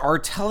kids are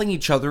telling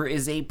each other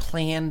is a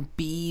Plan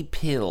B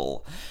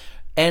pill.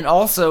 And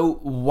also,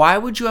 why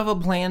would you have a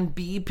Plan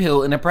B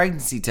pill in a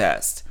pregnancy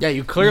test? Yeah,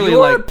 you clearly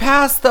You're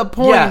past the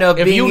point of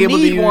being able to use...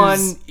 if you need one,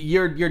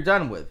 you're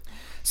done with.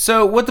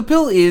 So what the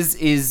pill is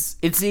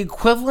it's the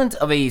equivalent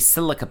of a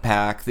silica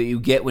pack that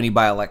you get when you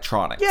buy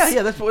electronics.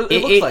 Yeah, that's what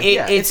it looks like.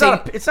 It's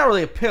not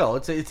really a pill.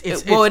 It is.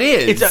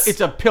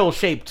 It's a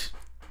pill-shaped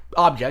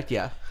object.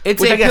 Yeah.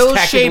 It's a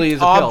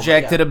pill-shaped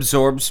object that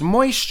absorbs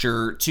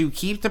moisture to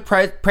keep the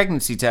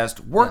pregnancy test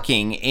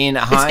working in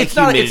high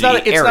humidity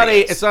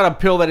areas. It's not a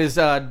pill that is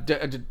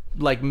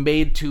like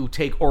made to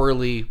take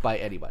orally by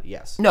anybody.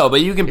 Yes. No,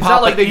 but you can it's pop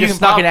not like it. you can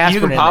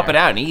pop it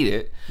out and eat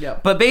it. Yeah.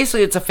 But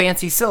basically, it's a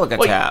fancy silica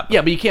tab.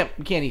 Yeah, but you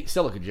can't eat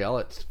silica gel.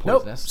 It's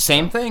poisonous. Nope,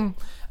 same thing.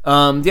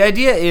 The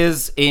idea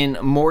is in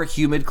more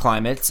humid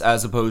climates,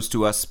 as opposed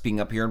to us being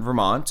up here in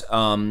Vermont.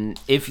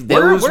 If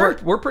those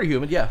we're pretty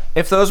humid, yeah.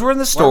 If those were in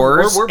the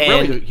stores, we're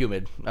really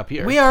humid up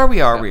here. We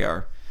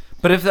are.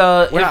 But if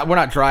we're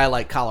not dry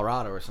like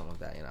Colorado or something like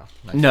that, you know.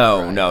 Nice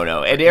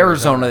no. In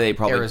Arizona, they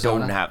probably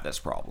don't have this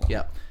problem.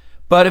 Yeah.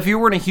 But if you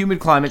were in a humid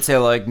climate, say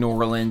like New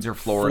Orleans or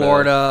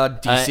Florida,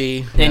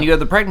 DC, and you have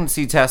the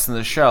pregnancy test on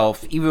the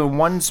shelf, even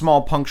one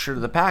small puncture to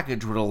the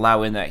package would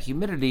allow in that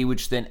humidity,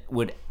 which then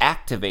would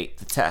activate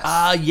the test.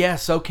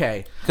 Yes,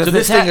 okay. So the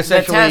this thing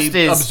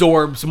essentially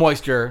absorbs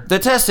moisture. The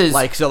test is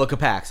like silica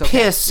packs.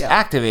 Okay. Piss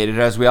activated,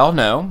 as we all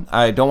know.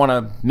 I don't want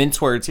to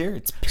mince words here.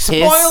 It's piss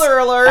Spoiler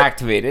alert!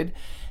 activated.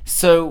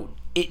 So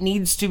it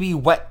needs to be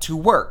wet to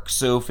work.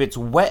 So if it's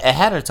wet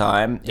ahead of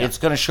time, it's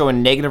going to show a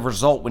negative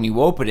result when you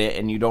open it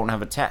and you don't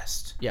have a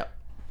test. Yep.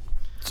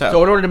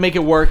 So in order to make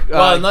it work,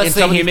 unless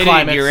in the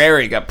humidity in your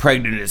area got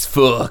pregnant as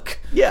fuck.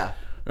 Yeah.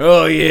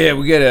 Oh yeah,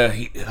 we got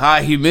a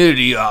high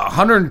humidity,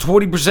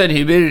 120%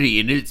 humidity,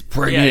 and it's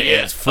pregnant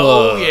as fuck.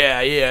 Oh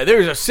yeah.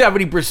 There's a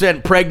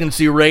 70%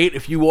 pregnancy rate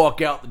if you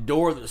walk out the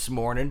door this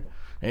morning.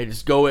 And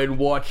just go ahead and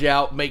watch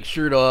out. Make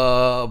sure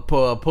to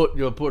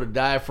put a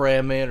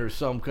diaphragm in or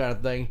some kind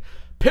of thing.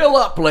 Pill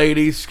up,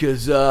 ladies,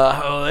 because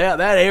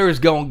that air is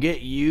going to get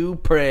you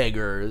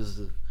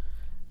preggers.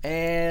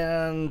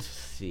 And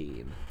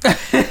scene.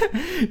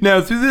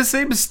 Now, through the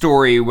same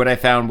story, what I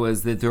found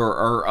was that there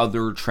are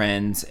other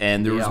trends,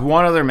 and there was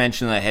one other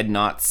mention that I had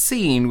not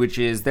seen, which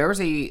is there's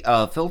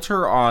a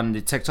filter on the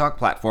TikTok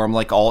platform,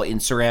 like all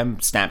Instagram,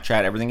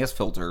 Snapchat, everything has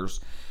filters,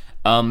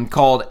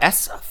 called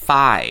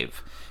S5.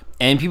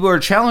 And people are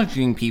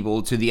challenging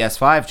people to the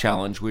S5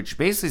 challenge, which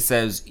basically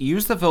says,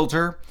 use the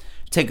filter,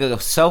 take a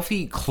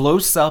selfie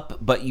close up,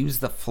 but use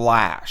the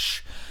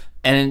flash.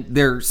 And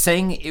they're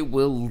saying it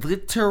will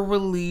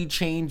literally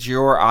change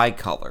your eye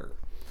color.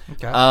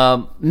 Okay.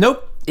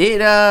 Nope.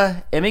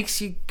 It makes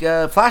you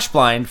flash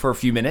blind for a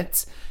few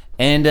minutes.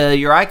 And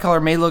your eye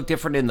color may look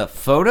different in the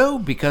photo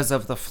because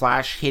of the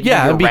flash hitting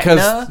your because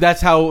retina.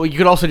 That's how you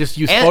could also just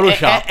use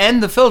Photoshop.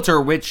 And the filter,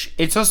 which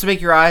it's supposed to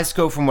make your eyes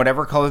go from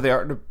whatever color they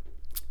are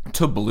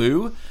to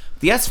blue.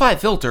 The S5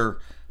 filter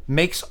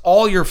makes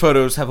all your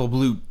photos have a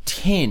blue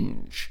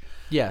tinge.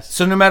 Yes.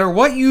 So no matter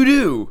what you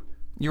do,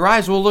 your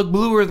eyes will look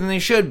bluer than they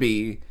should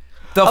be.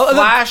 The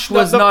flash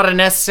was not a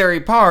necessary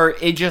part.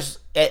 It just,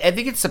 I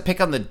think it's to pick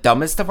on the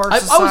dumbest of our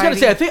society. I was going to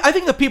say, I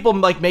think the people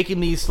like making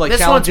these like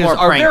challenges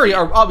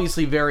are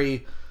obviously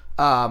very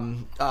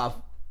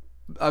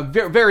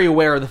very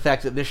aware of the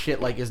fact that this shit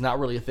like is not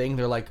really a thing.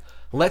 They're like,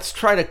 let's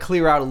try to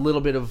clear out a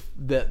little bit of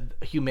the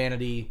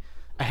humanity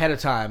ahead of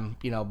time,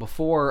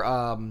 before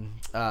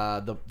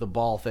the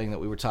ball thing that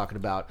we were talking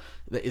about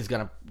that is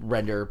going to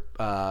render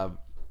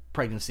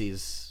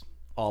pregnancies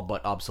all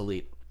but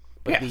obsolete.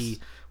 But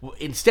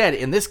instead,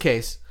 in this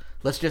case,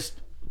 let's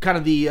just kind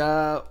of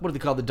what are they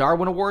called? The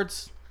Darwin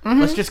Awards?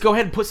 Mm-hmm. Let's just go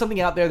ahead and put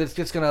something out there that's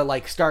just going to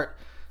like start.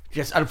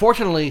 Just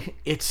unfortunately,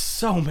 it's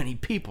so many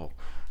people.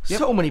 Yep.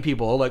 So many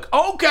people are like,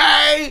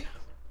 okay,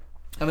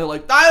 and they're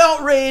like, I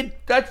don't read.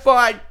 That's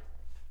fine.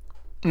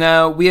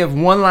 Now, we have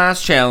one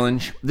last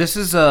challenge. This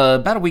is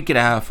about a week and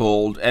a half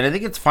old, and I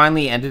think it's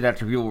finally ended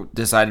after people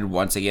decided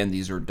once again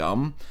these are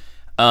dumb.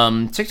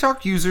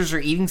 TikTok users are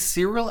eating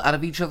cereal out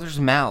of each other's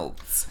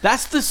mouths.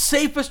 That's the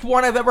safest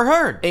one I've ever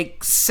heard.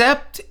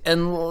 Except,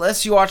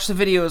 unless you watch the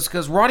videos,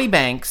 because Ronnie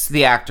Banks,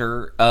 the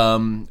actor,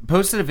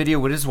 posted a video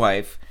with his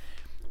wife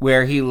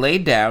where he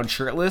laid down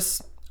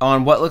shirtless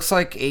on what looks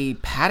like a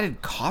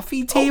padded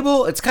coffee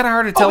table. It's kind of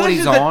hard to tell what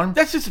he's on.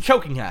 That's just a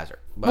choking hazard.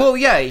 But. Well,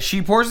 yeah,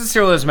 she pours the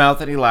cereal in his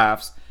mouth and he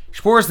laughs.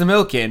 She pours the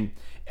milk in,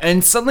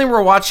 and suddenly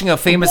we're watching a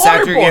famous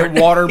actor get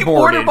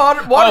waterboarded.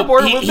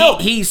 Waterboarded with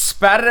milk. He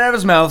spat it out of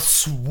his mouth,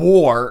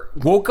 swore,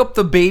 woke up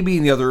the baby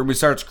in the other room who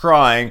starts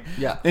crying,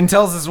 and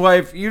tells his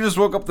wife, you just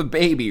woke up the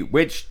baby,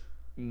 which,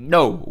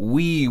 no,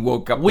 we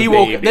woke up the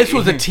baby. This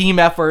was a team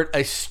effort,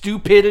 a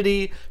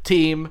stupidity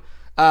team.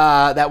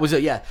 That was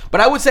it, yeah.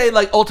 But I would say,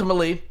 like,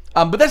 ultimately,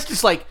 but that's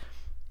just like,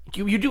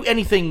 you do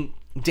anything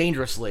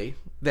dangerously,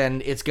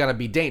 then it's gonna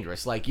be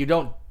dangerous. Like, you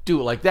don't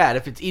do it like that.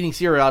 If it's eating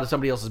cereal out of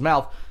somebody else's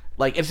mouth,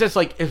 Like, it's just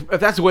like, if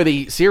that's the way they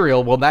eat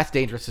cereal, well, that's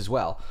dangerous as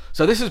well.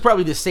 So this is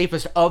probably the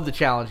safest of the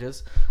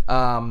challenges,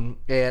 and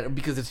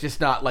because it's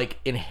just not, like,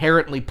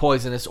 inherently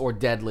poisonous or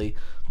deadly.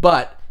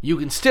 But you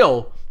can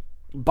still,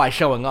 by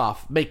showing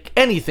off, make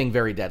anything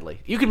very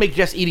deadly. You can make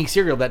just eating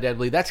cereal that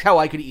deadly. That's how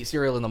I could eat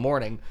cereal in the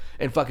morning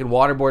and fucking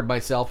waterboard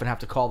myself and have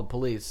to call the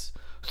police.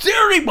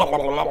 Siri,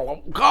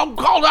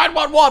 call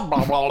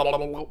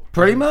 911.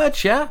 Pretty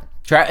much, yeah.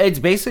 It's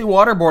basically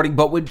waterboarding,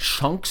 but with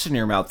chunks in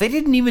your mouth. They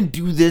didn't even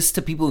do this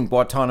to people in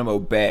Guantanamo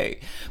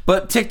Bay,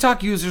 but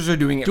TikTok users are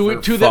doing it for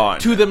fun.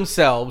 To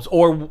themselves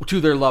or to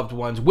their loved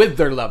ones, with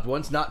their loved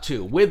ones, not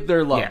to, with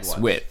their loved ones.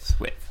 With.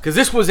 Because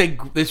this was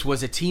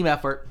a team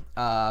effort.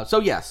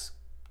 So yes,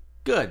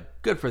 good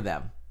for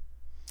them.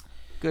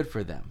 Good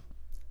for them.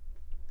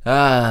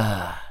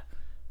 A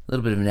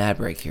little bit of an ad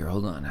break here.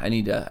 Hold on. I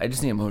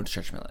just need a moment to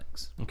stretch my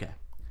legs. Okay.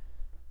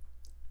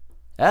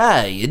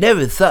 You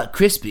never thought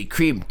Krispy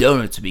Kreme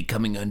donuts would be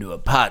coming onto a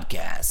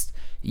podcast.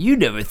 You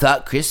never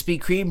thought Krispy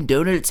Kreme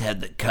donuts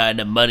had the kind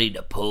of money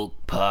to pull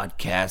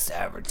podcast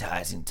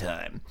advertising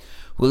time.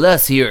 Well,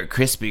 us here at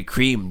Krispy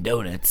Kreme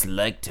Donuts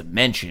like to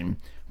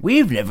mention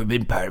we've never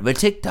been part of a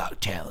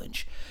TikTok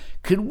challenge.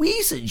 Could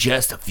we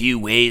suggest a few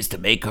ways to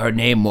make our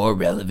name more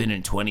relevant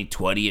in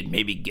 2020 and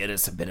maybe get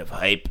us a bit of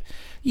hype?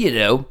 You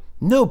know,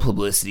 no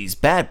publicity's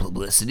bad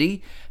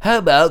publicity. How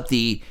about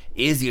the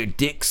is your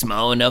dick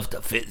small enough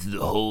to fit through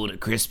the hole in a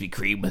Krispy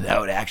Kreme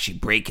without actually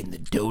breaking the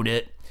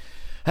donut?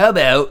 How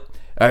about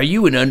are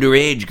you an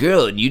underage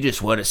girl and you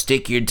just want to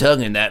stick your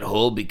tongue in that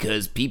hole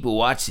because people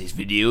watch these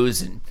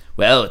videos and,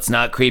 well, it's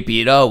not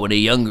creepy at all when a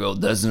young girl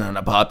does it on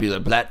a popular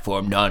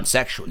platform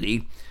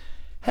non-sexually?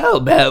 How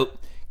about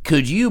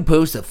could you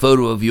post a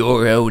photo of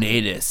your own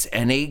anus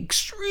and an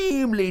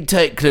extremely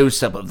tight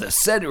close-up of the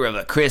center of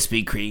a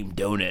Krispy Kreme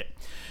donut?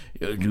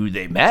 Do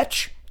they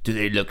match? Do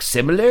they look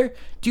similar?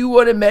 Do you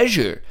want to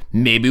measure?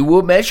 Maybe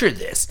we'll measure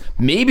this.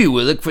 Maybe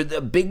we'll look for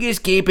the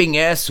biggest gaping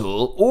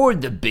asshole or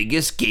the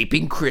biggest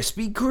gaping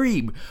Krispy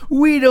Kreme.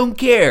 We don't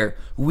care.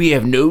 We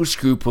have no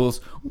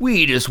scruples.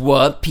 We just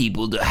want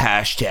people to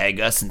hashtag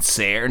us and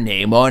say our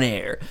name on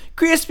air.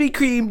 Krispy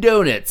Kreme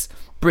Donuts,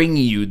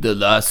 bringing you the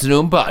Lost and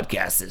Known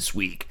podcast this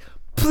week.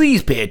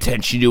 Please pay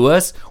attention to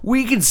us.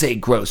 We can say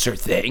grosser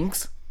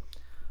things.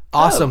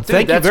 Awesome! Dude,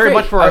 Thank you very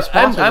much for our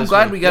sponsor. I'm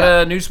glad we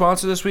got a new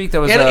sponsor this week.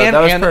 That was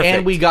perfect.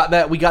 And we got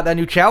that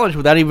new challenge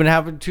without even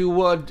having to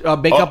make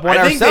up one ourselves.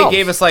 I think they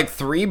gave us like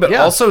 3, but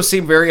also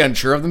seemed very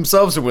unsure of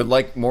themselves and would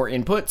like more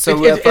input.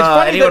 So if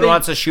anyone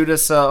wants to shoot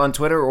us on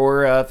Twitter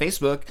or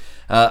Facebook,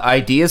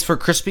 ideas for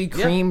Krispy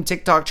Kreme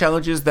TikTok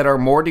challenges that are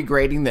more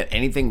degrading than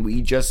anything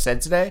we just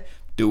said today,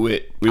 do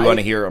it. We want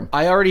to hear them.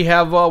 I already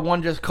have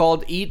one just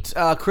called "Eat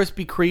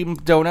Krispy Kreme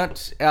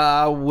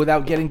Donut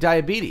Without Getting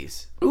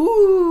Diabetes."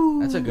 Ooh,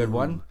 that's a good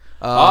one.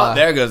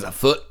 There goes a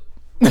foot.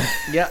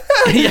 Yeah,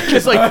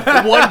 just like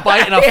one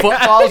bite and a foot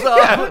falls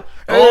off.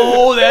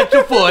 Oh, that's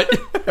a foot.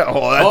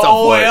 Oh, that's a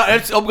foot.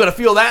 Yeah, I'm gonna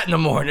feel that in the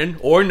morning,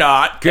 or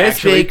not.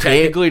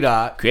 Technically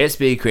not.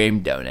 Krispy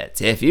Kreme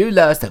donuts. If you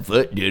lost a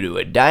foot due to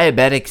a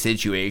diabetic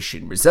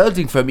situation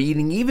resulting from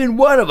eating even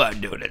one of our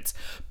donuts,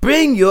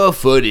 bring your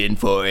foot in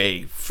for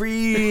a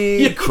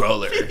free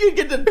crawler. You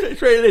get to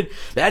trade it in.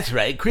 That's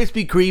right,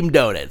 Krispy Kreme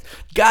donuts.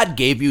 God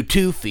gave you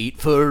 2 feet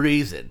for a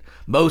reason.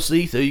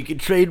 Mostly so you can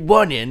trade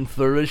one in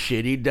for a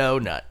shitty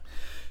donut.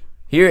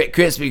 Here at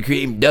Krispy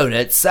Kreme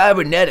Donuts,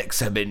 cybernetics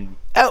have been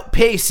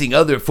outpacing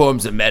other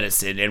forms of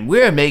medicine, and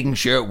we're making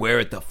sure we're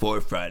at the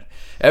forefront.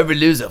 Ever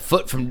lose a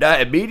foot from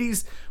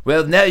diabetes?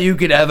 Well, now you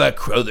can have a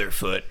Crowther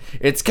foot.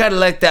 It's kind of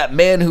like that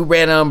man who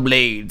ran on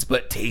blades,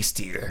 but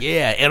tastier.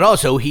 Yeah, and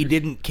also he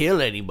didn't kill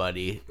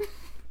anybody.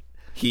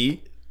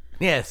 He?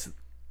 Yes.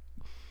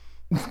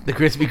 The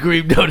Krispy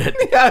Kreme donut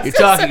you're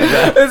talking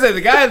about. Listen,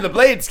 the guy in the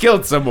blades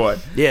killed someone.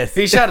 Yes.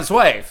 He shot his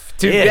wife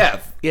to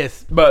death.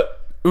 Yes.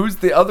 But who's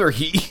the other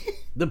he?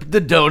 The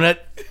donut.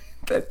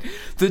 The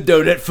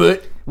donut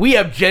foot. We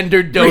have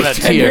gendered donuts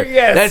here.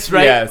 Yes. That's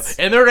right. Yes.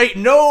 And there ain't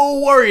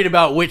no worried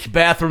about which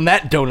bathroom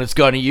that donut's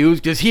going to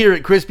use, because here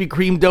at Krispy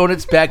Kreme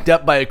Donuts, backed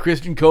up by a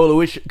Christian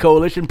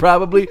coalition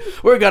probably,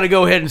 we're going to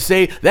go ahead and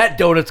say that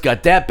donut's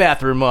got that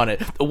bathroom on it.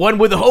 The one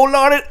with the hole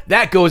on it,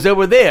 that goes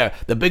over there.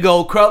 The big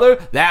old crawler,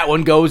 that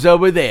one goes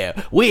over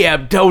there. We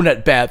have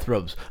donut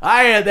bathrooms.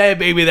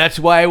 Maybe that's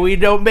why we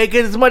don't make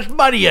as much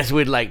money as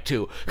we'd like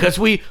to, because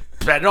we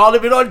spend all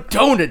of it on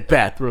donut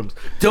bathrooms.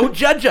 Don't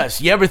judge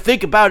us. You ever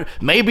think about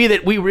maybe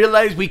that we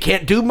realize we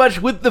can't do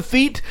much with the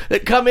feet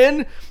that come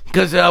in?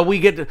 Because we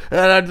get the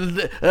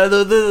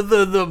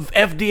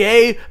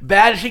FDA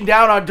bashing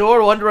down our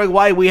door, wondering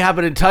why we have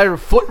an entire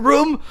foot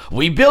room.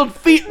 We build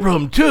feet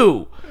room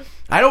too.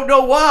 I don't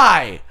know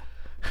why.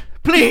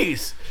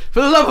 Please,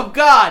 for the love of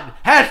God,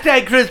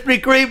 hashtag Krispy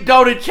Kreme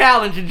Donut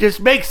Challenge and just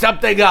make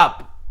something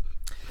up.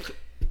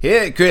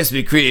 Here at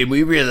Krispy Kreme,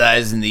 we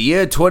realized in the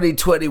year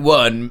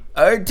 2021,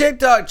 our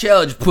TikTok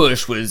challenge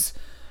push was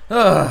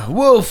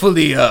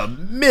woefully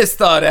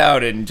misthought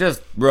out and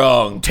just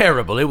wrong.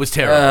 Terrible. It was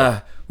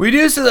terrible. We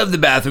do still have the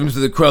bathrooms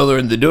with the crawler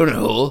and the donut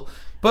hole.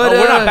 But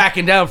we're not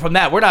backing down from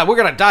that. We're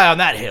gonna die on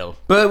that hill.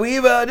 But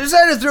we've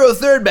decided to throw a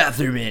third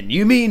bathroom in.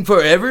 You mean for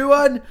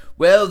everyone?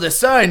 Well, the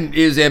sign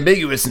is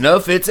ambiguous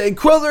enough. It's a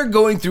queller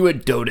going through a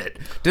donut.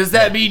 Does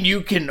that mean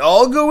you can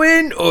all go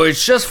in, or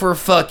it's just for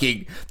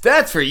fucking?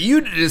 That's for you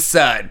to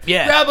decide.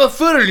 Yeah. Grab a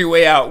foot on your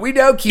way out. We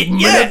now keep them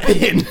in a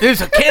bin. There's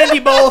a candy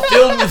ball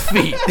filled with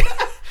feet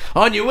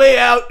on your way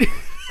out.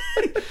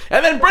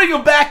 And then bring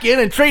them back in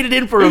and trade it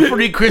in for a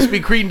free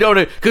Krispy Kreme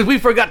donut because we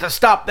forgot to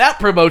stop that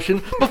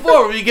promotion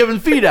before we were giving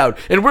feet out,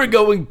 and we're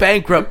going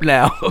bankrupt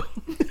now.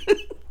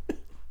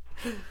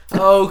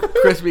 Oh,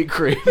 Krispy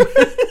Kreme!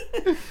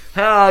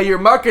 Your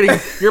marketing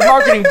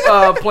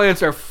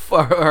plans are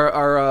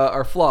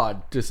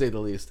flawed, to say the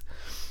least.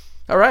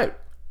 All right.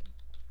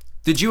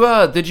 Did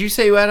you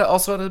say you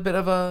also had a bit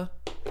of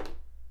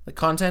the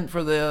content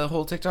for the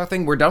whole TikTok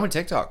thing? We're done with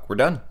TikTok. We're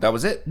done. That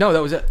was it. No,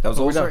 that was it. That was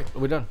the whole We're story.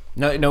 done. We're done.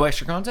 No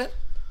extra content?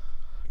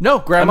 No,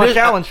 Grandma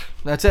Challenge.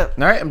 That's it.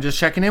 All right, I'm just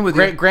checking in with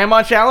you.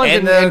 Grandma Challenge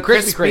And the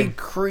Krispy Kreme.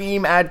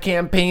 Kreme ad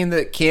campaign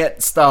that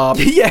can't stop.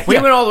 We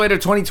went all the way to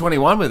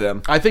 2021 with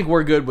them. I think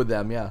we're good with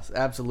them. Yes,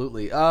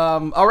 absolutely.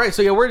 All right,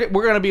 so yeah, we're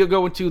gonna be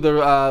going to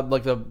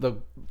the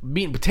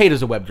meat and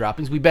potatoes of web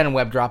droppings. We've been in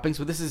web droppings,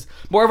 but this is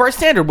more of our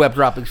standard web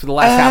droppings for the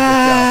last half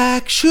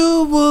of the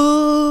show.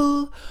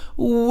 Actual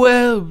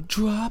web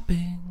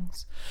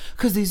droppings.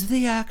 Because these are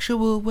the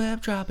actual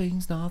web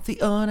droppings, not the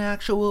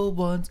unactual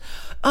ones.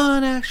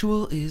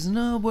 Unactual isn't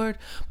a word,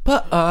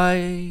 but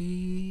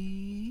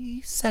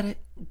I said it.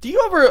 Do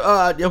you ever,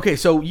 okay,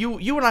 so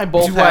you and I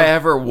both Do I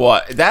ever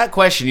what? That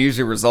question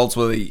usually results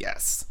with a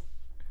yes.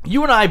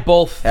 You and I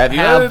both Have you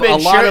ever been a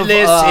lot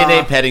shirtless of, in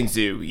a petting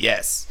zoo?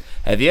 Yes.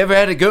 Have you ever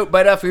had a goat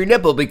bite off your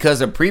nipple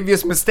because of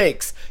previous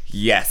mistakes?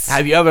 Yes.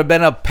 Have you ever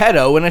been a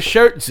pedo in a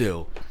shirt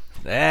zoo?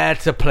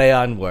 That's a play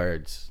on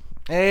words.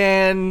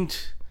 And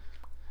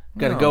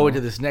gotta go into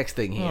this next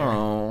thing here.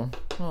 Oh.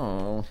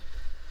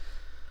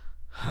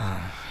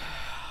 I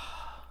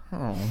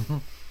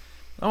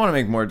want to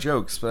make more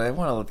jokes, but I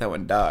want to let that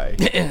one die.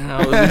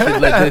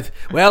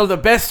 Well, the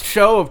best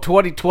show of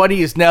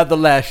 2020 is now the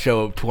last show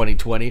of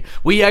 2020.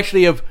 We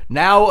actually have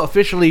now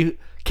officially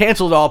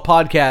canceled all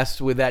podcasts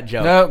with that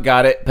joke. No,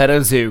 got it.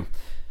 Pedo Zoo.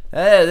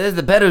 Hey, this is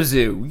the Pedo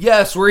Zoo.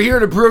 Yes, we're here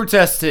to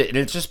protest it. And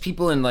it's just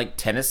people in, like,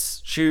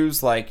 tennis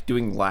shoes, like,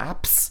 doing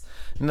laps.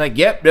 And like,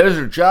 yep, those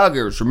are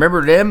joggers.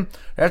 Remember them?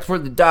 That's where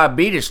the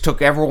diabetes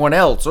took everyone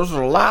else. Those are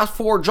the last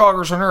 4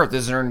 joggers on Earth.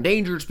 This is an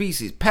endangered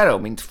species. Pedo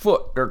means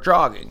foot. They're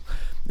jogging.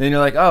 Then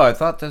you're like, oh, I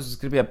thought this was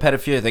going to be a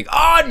pedophilia thing.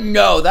 Oh,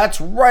 no,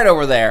 that's right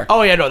over there.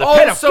 Oh, yeah, no, the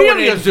also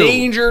pedophilia an zoo.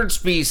 endangered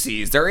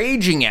species. They're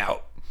aging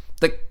out.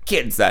 The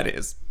kids, that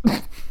is.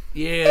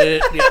 Yeah.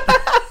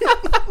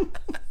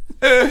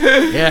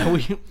 Yeah,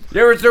 You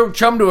ever throw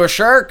chum to a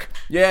shark?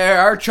 Yeah,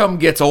 our chum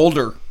gets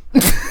older.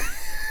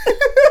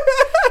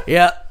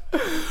 Yeah.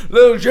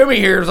 Little Jimmy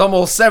here is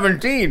almost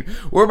 17.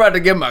 We're about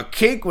to give him a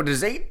cake with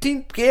his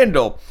 18th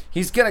candle.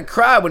 He's gonna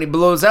cry when he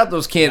blows out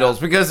those candles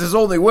because his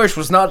only wish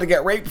was not to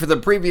get raped for the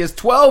previous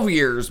 12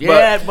 years.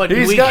 But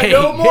he's got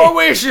no more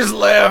wishes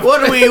left.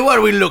 What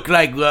do we look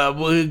like?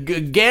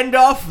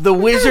 Gandalf, the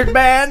wizard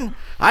man?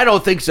 I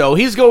don't think so.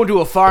 He's going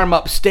to a farm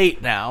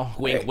upstate now.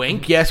 Wink,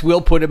 wink. Yes,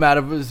 we'll put him out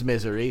of his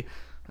misery.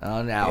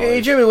 Now. Hey,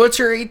 Jimmy, what's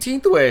your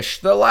 18th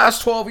wish? The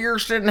last 12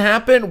 years didn't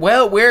happen?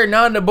 Well, we're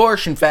not an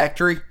abortion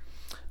factory.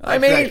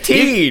 I'm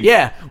 18.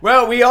 Yeah.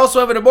 Well, we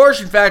also have an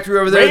abortion factory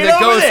over there Right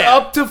that over goes there.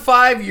 up to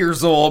 5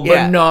 years old, but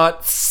Yeah.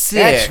 not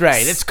 6. That's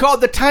right. It's called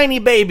the Tiny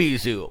Baby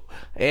Zoo.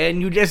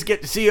 And you just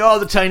get to see all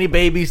the tiny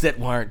babies that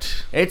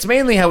weren't. It's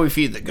mainly how we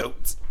feed the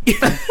goats.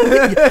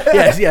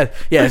 Yes.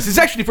 It's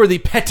actually for the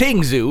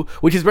petting zoo,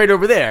 which is right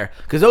over there.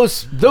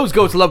 Because those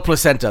goats love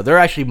placenta. They're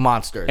actually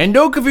monsters. And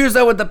don't confuse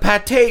that with the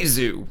pate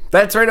zoo.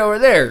 That's right over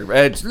there.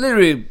 It's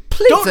literally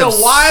plates Don't know of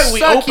why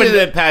we opened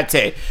succulent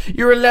pate.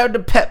 You're allowed to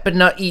pet but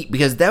not eat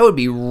because that would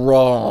be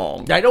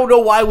wrong. I don't know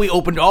why we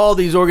opened all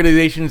these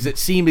organizations that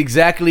seem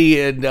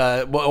exactly and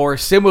or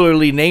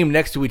similarly named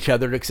next to each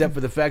other, except for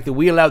the fact that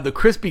we allowed the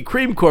Krispy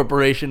Kreme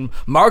Corporation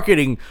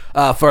marketing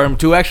firm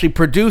to actually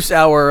produce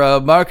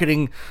our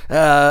marketing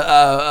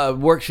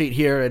worksheet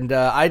here, and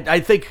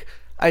I think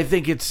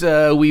it's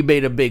we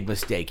made a big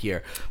mistake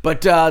here.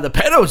 But the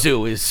Pedo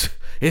Zoo is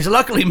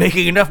luckily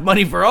making enough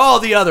money for all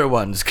the other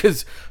ones,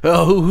 because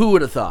who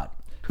would have thought?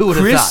 Who would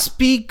have thought?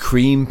 Krispy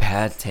Kreme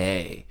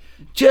pate.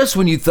 Just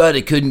when you thought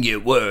it couldn't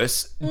get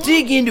worse,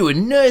 dig into a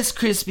nice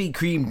Krispy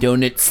Kreme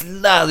donut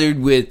slathered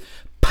with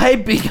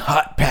piping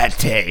hot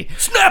pate.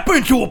 Snap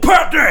into a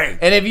pate!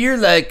 And if you're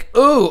like,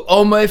 oh,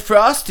 all my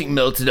frosting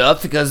melted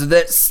off because of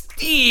that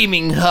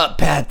steaming hot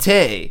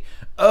pate.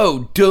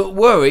 Oh, don't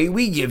worry,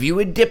 we give you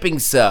a dipping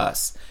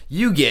sauce.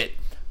 You get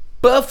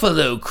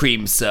buffalo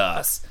cream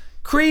sauce,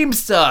 cream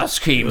sauce,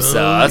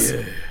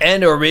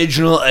 and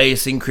original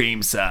icing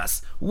cream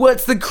sauce.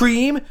 What's the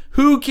cream?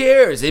 Who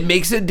cares? It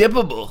makes it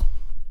dippable.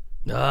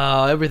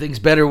 Oh, everything's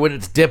better when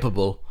it's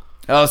dippable.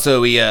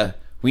 Also, we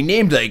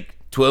named like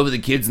 12 of the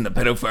kids in the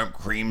pedo farm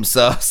cream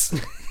sauce.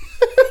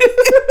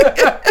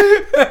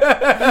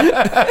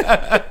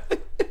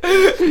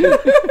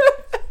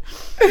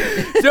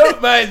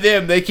 Don't mind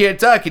them. They can't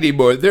talk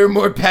anymore. They're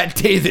more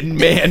pate than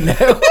man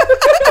now.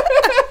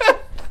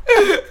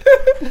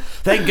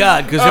 Thank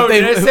God, because Oh,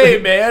 did I say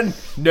man?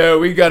 No,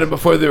 we got them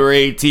before they were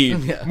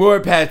 18. Yeah. More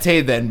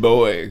pate than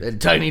boy. a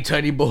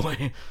tiny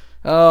boy.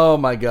 Oh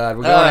my God,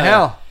 we're going to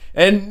hell.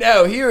 And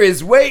now here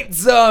is Wait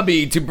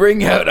Zombie to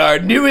bring out our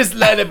newest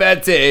line of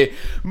pate.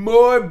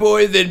 More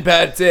boy than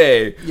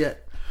pate. Yeah.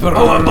 More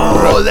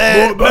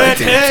than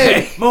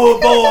pate.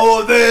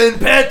 More than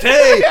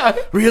pate.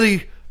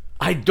 Really?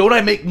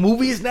 I make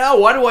movies now?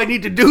 Why do I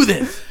need to do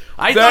this?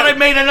 I thought I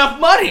made enough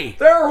money.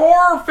 They're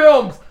horror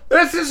films.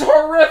 This is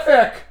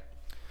horrific.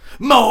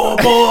 More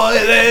boy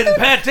than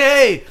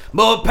pate.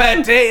 More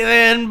pate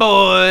than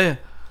boy.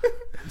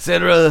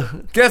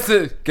 Etc. Guess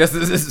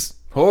this is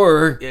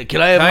horror. Yeah,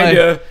 can I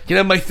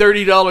have my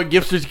 $30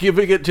 gift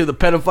certificate to the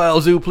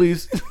pedophile zoo,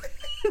 please?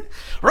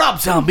 Rob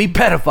Zombie,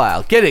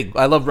 pedophile. Kidding.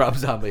 I love Rob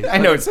Zombie. I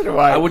know, so do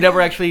I. I would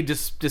never actually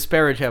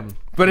disparage him.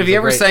 But have He's you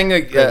a ever great- sang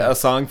a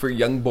song for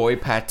Young Boy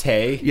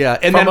Pate? Yeah,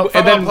 and from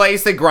then a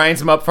place that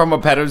grinds him up from a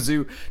pedo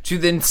zoo to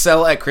then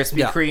sell at Krispy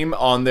Yeah. Kreme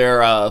on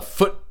their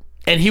foot.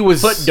 And he was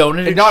Foot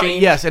donut and not,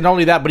 exchange? yes, and not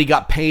only that, but he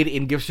got paid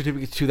in gift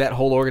certificates to that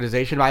whole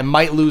organization. I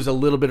might lose a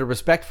little bit of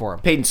respect for him.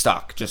 Paid in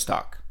stock, just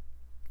stock.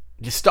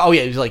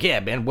 He's like, yeah,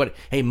 man. What?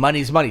 Hey,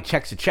 money's money.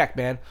 Check's a check,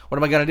 man. What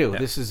am I gonna do?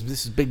 This is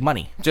big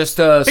money. Just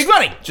Big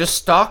money! Just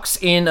stocks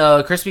in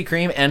Krispy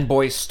Kreme and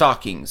boys'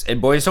 stockings.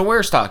 And boys don't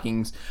wear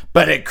stockings,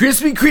 but at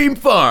Krispy Kreme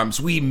Farms,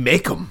 we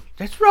make them.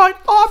 That's right.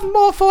 I'm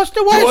more forced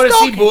to You wear want to see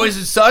stockings. boys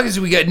in stockings?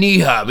 We got knee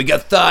high, we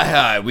got thigh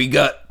high, we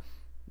got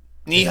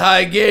knee high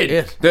again.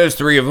 Yes. There's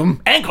 3 of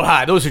them. Ankle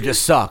high. Those are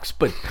just socks,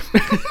 but.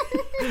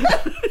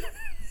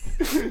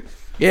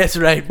 Yes,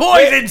 right.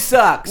 Boys in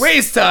socks.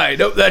 Waist high.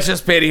 Nope, that's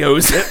just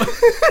pantyhose.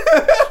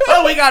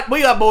 Oh, we got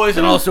boys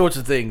and all sorts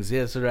of things.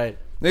 Yes, right.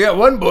 They got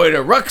one boy in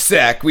a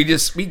rucksack. We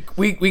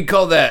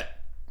call that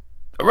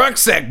a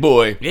rucksack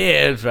boy.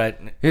 Yeah, that's right.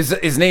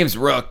 His name's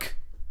Rook.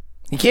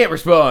 He can't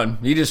respond.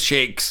 He just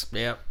shakes.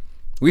 Yeah.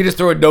 We just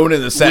throw a donut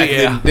in the sack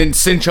Yeah. and then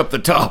cinch up the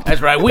top.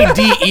 That's right. We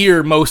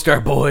de-ear most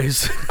our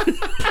boys.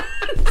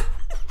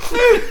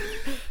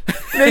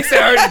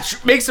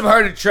 Makes them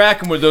hard to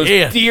track them with those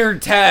Yeah. deer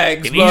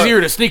tags. And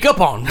easier to sneak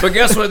up on. But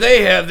guess what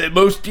they have that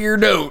most deer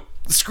don't?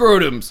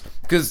 Scrotums.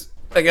 Because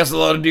I guess a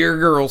lot of deer are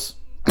girls.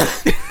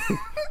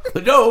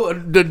 No,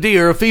 the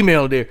deer, a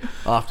female deer,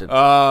 often.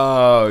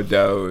 Oh,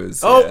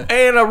 those. Oh,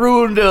 and I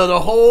ruined the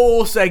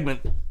whole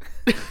segment.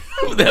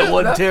 That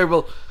one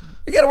terrible.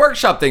 We gotta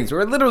workshop things.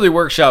 We're literally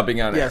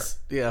workshopping on it. Yes,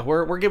 yeah,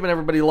 we're giving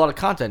everybody a lot of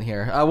content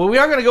here. Well, we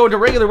are going to go into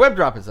regular web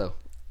droppings, though.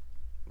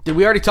 Did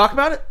we already talk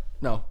about it?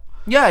 No.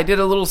 Yeah, I did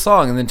a little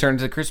song and then turned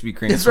to Krispy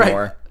Kreme That's some right.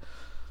 more.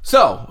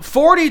 So,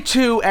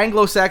 42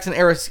 Anglo-Saxon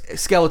era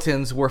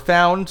skeletons were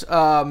found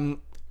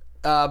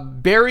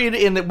buried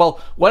in the...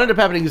 Well, what ended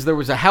up happening is there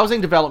was a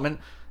housing development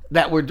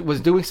that was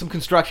doing some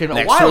construction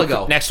a while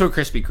ago. Next to a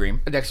Krispy Kreme.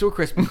 Next to a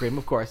Krispy Kreme,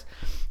 of course.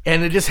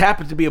 And it just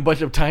happened to be a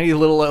bunch of tiny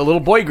little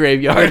boy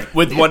graveyard.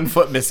 With 1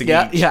 foot missing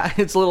Yeah, each. yeah,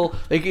 it's a little.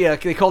 They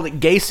called it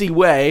Gacy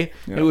Way.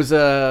 Yeah. It was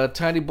a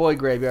tiny boy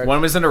graveyard.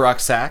 One was in a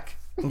rucksack.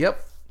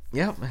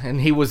 Yep, and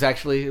he was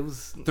actually. It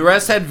was. The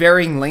rest had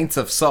varying lengths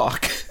of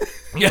sock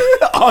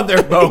on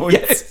their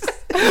bones.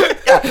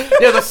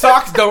 Yeah, the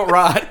socks don't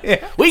rot.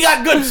 We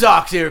got good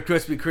socks here at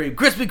Krispy Kreme.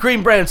 Krispy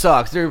Kreme brand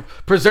socks. They're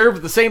preserved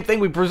with the same thing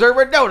we preserve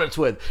our donuts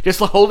with. Just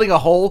holding a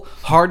whole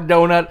hard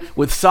donut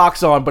with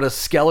socks on, but a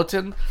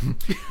skeleton.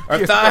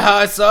 Our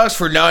thigh-high socks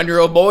for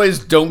 9-year-old boys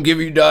don't give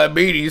you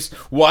diabetes.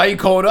 Why are you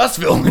calling us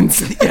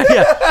villains?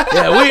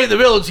 Yeah, we ain't the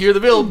villains here.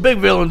 The big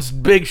villains,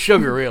 Big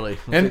Sugar, really.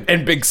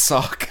 and big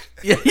sock.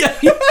 Yeah.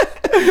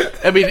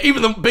 I mean,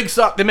 even the big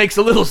sock that makes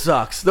the little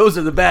socks. Those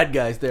are the bad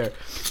guys there.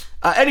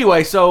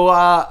 Anyway, so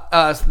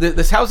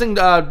this housing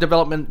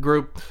development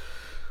group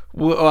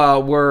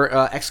were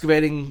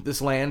excavating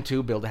this land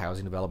to build a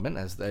housing development,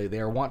 as they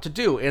are wont to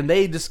do. And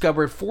they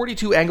discovered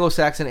 42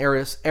 Anglo-Saxon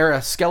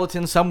era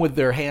skeletons, some with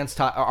their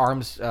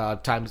arms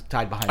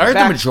tied behind I their heard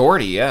back. the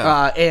majority,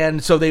 yeah.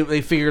 And so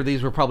they figured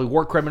these were probably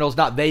war criminals.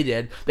 Not they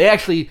did. They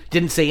actually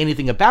didn't say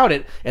anything about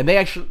it, and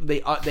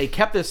they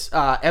kept this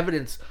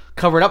evidence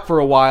covered up for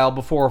a while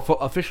before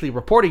officially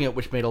reporting it,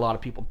 which made a lot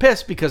of people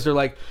pissed because they're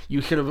like, you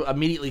should have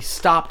immediately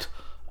stopped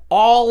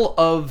all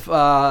of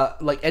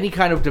any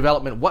kind of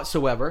development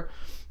whatsoever,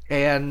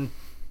 and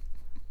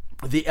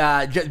the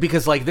just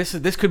because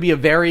this could be a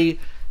very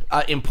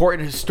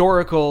important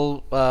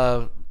historical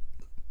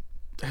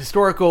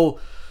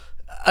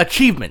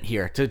achievement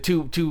here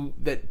to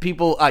that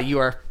people you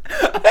are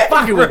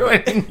fucking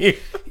ruining you.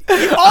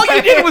 All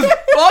you did was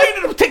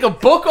take a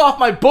book off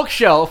my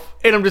bookshelf,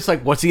 and I'm just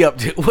like, what's he up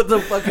to? What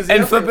the fuck is he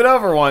And up flip to? it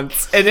over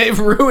once, and it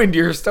ruined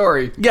your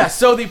story. Yeah,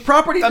 so the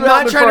property I'm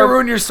not development trying to firm-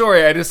 ruin your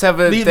story. I just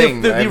have a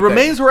thing. The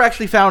remains were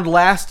actually found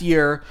last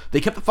year. They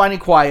kept the finding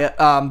quiet.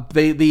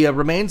 The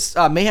remains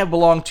may have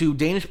belonged to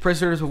Danish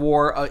prisoners of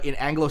war in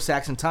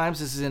Anglo-Saxon times.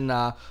 This is in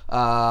where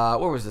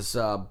was this?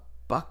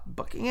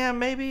 Buckingham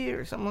maybe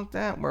or something like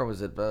that. Where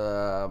was it?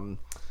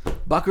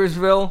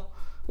 Buckersville.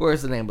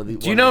 Where's the name of the?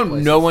 Do you know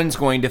no one's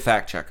going to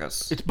fact check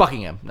us? It's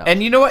Buckingham. No,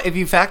 And you know what? If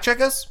you fact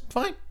check us,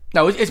 fine.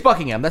 no, it's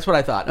Buckingham. That's what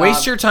I thought.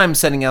 Waste your time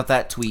sending out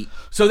that tweet.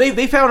 So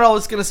they found all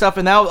this kind of stuff,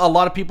 and now a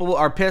lot of people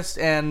are pissed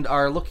and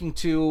are looking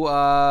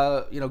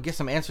to get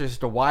some answers as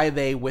to why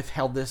they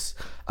withheld this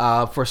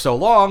for so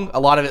long. A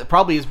lot of it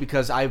probably is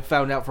because I've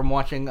found out from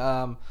watching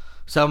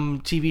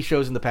some TV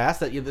shows in the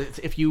past that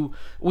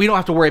we don't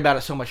have to worry about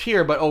it so much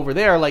here, but over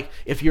there, like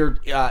if you're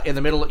in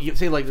the middle, you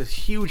say like this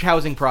huge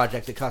housing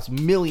project that costs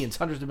millions,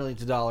 hundreds of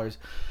millions of dollars,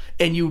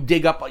 and you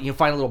dig up, you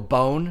find a little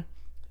bone.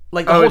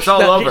 Like it's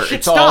all over.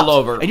 It's all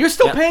over. And you're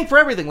still paying for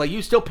everything. Like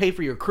you still pay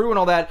for your crew and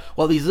all that.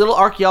 While these little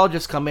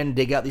archaeologists come in and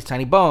dig out these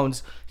tiny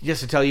bones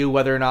just to tell you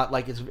whether or not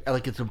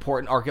it's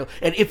important archaeology.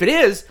 And if it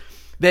is,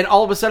 then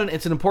all of a sudden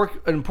it's an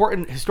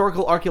important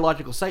historical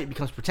archaeological site. It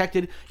becomes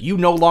protected. You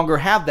no longer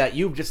have that.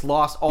 You've just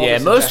lost all. Yeah,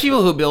 this most investment.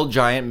 people who build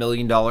giant $1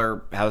 million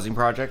housing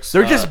projects,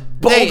 They're just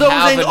they have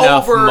bulldozing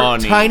enough over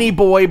money. tiny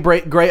boy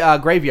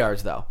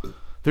graveyards, though.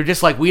 They're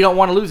just like, we don't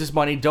want to lose this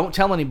money. Don't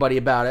tell anybody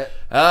about it.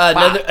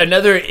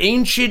 Another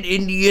ancient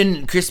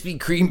Indian Krispy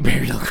Kreme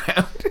burial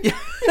ground.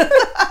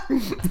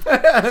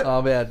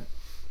 Oh man.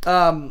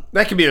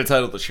 That could be the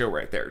title of the show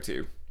right there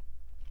too.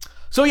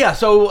 So yeah,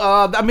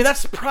 I mean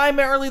that's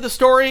primarily the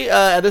story.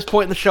 At this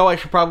point in the show, I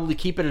should probably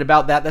keep it at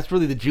about that. That's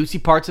really the juicy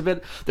parts of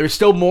it. There's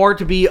still more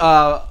to be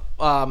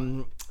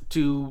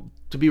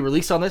to be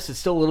released on this. It's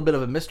still a little bit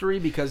of a mystery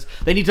because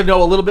they need to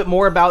know a little bit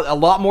more about. A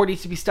lot more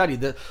needs to be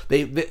studied.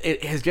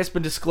 It has just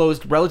been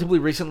disclosed relatively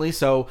recently,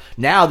 so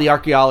now the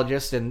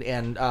archaeologists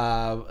and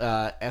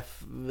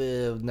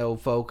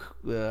folk.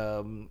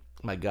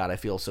 My God, I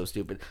feel so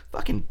stupid.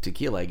 Fucking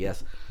tequila, I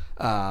guess.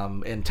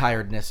 And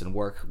tiredness and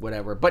work,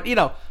 whatever. But,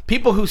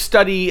 people who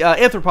study,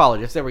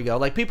 anthropologists, there we go.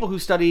 Like, people who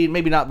study,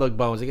 maybe not the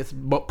bones, I guess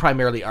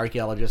primarily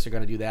archaeologists are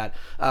going to do that.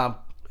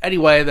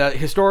 Anyway, the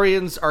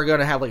historians are going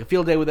to have, like, a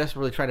field day with us,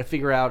 really trying to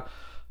figure out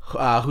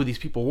who these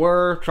people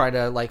were, trying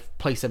to, like,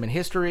 place them in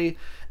history.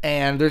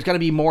 And there's going to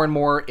be more and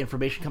more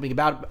information coming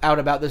out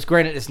about this.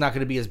 Granted, it's not going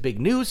to be as big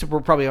news, so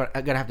we're probably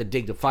going to have to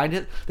dig to find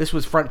it. This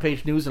was front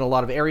page news in a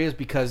lot of areas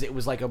because it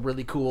was like a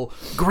really cool,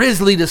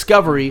 grisly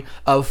discovery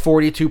of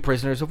 42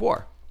 prisoners of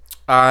war.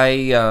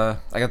 I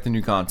got the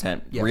new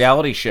content. Yes.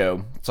 Reality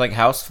show. It's like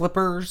House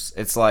Flippers.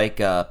 It's like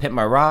Pimp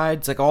My Ride.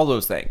 It's like all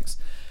those things.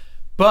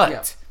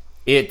 But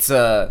it's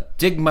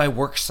Dig My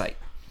Work Site.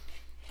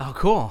 Oh,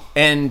 cool.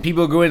 And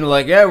people go in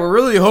like, yeah, we're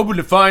really hoping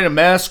to find a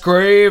mass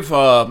grave.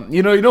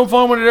 You don't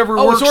find one at every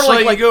work sort of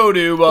site like you go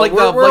to, but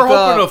we're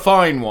hoping to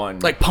find one.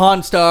 Like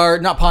Pawn Star,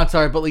 not Pawn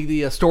Star, but like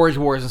the Storage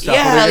Wars and stuff.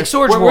 Yeah, like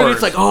Storage Where Wars.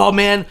 it's like, oh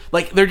man,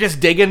 like they're just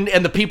digging,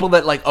 and the people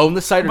that like own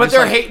the site are But just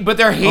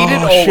they're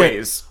hated oh,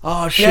 always. Shit.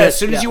 Oh shit! Yeah, as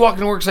soon as you walk in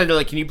the work site, they're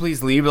like, "Can you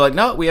please leave?" They're like,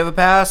 "No, we have a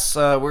pass.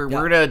 We're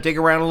gonna dig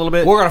around a little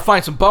bit. We're gonna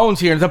find some bones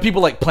here." And some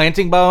people like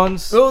planting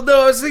bones. Oh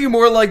no, I was thinking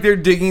more like they're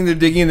digging, and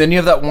then you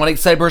have that one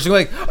excited person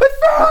like, "I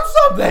found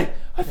something!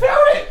 I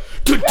found it!"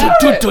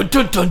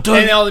 And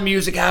then all the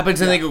music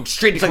happens, and they go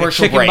straight to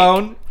commercial chicken break.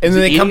 bone. And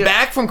then they come it?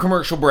 back from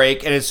commercial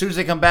break, and as soon as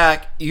they come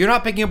back, you're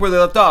not picking up where they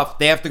left off.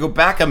 They have to go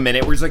back a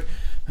minute where he's like,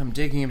 I'm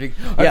digging.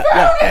 I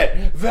found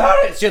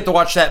it! So you have to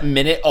watch that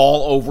minute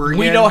all over again.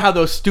 We know how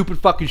those stupid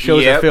fucking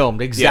shows are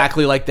filmed.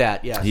 Exactly like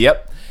that, yes.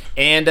 Yep.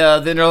 And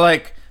then they're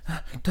like,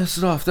 dust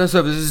it off. This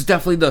is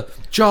definitely the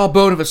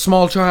jawbone of a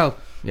small child.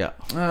 Yeah.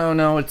 Oh,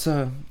 no, it's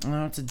a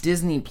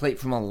Disney plate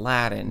from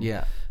Aladdin.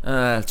 Yeah.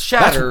 It's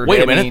shattered.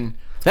 Wait a minute.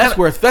 That's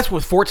worth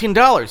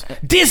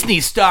 $14. Disney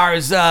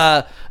stars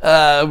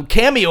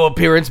cameo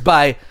appearance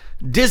by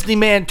Disney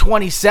Man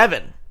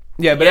 27.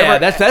 Yeah, but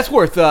that's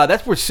worth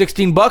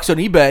 $16 on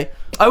eBay.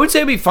 I would say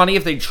it'd be funny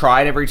if they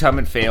tried every time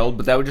and failed,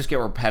 but that would just get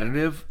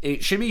repetitive.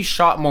 It should be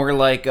shot more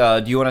like,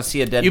 do you want to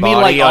see a dead body? You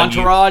mean like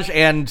Entourage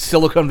and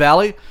Silicon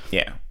Valley?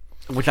 Yeah.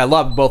 Which I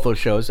loved both those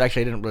shows.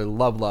 Actually, I didn't really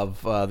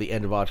love the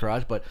end of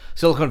Entourage, but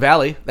Silicon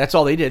Valley, that's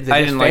all they did. I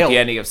didn't like the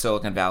ending of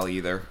Silicon Valley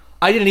either.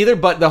 I didn't either,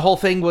 but the whole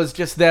thing was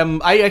just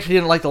them. I actually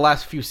didn't like the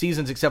last few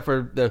seasons, except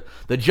for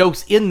the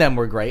jokes in them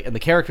were great and the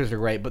characters are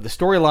great, but the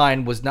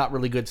storyline was not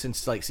really good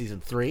since like season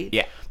 3.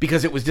 Yeah.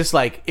 Because it was just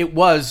like, it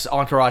was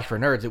Entourage for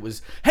nerds. It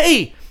was,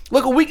 hey,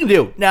 look what we can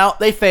do. Now,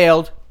 they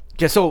failed.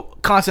 Just so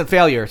constant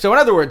failure. So in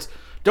other words,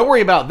 don't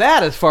worry about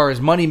that as far as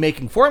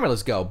money-making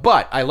formulas go,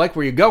 but I like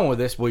where you're going with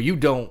this, where you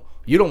don't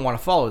want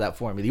to follow that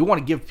formula. You want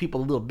to give people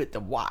a little bit to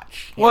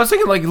watch. Well, I was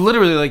thinking, like,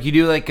 literally, like, you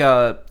do, like,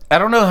 I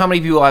don't know how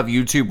many people have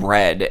YouTube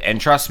Red, and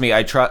trust me,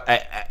 I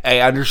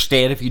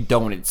understand if you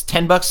don't. It's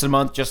 $10 a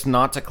month just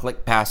not to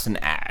click past an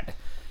ad.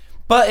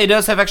 But it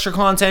does have extra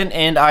content,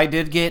 and I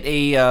did get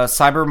a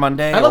Cyber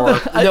Monday,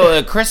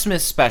 a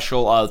Christmas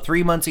special,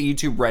 3 months of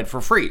YouTube Red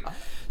for free.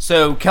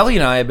 So, Kelly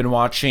and I have been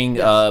watching,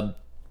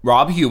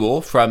 Rob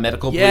Hubel from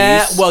Medical Police.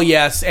 Yeah, well,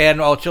 yes, and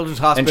Children's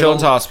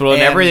Hospital.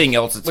 And everything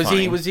else. It's was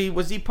fine.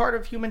 Was he part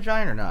of Human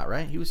Giant or not?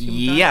 Right? He was. Human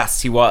Giant? Yes,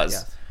 he was.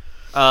 Yes.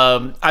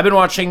 I've been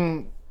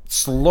watching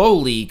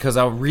slowly because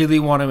I really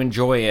want to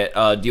enjoy it.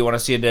 Do you want to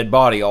see a dead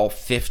body? All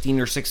 15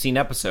 or 16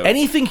 episodes.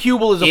 Anything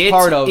Hubel is a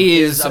part of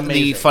is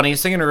amazing. The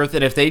funniest thing on earth.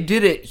 And if they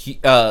did it,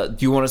 do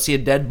you want to see a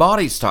dead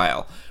body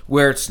style?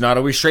 where it's not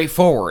always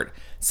straightforward.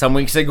 Some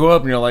weeks they go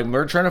up and you're like,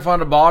 we're trying to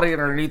find a body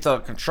underneath the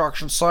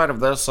construction site of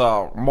this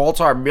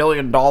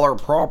multi-million-dollar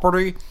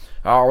property.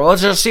 Well,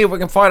 let's just see if we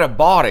can find a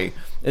body.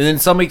 And then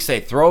some weeks they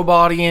throw a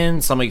body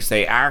in. Some weeks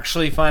they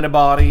actually find a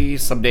body.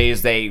 Some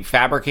days they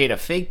fabricate a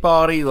fake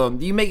body.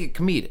 You make it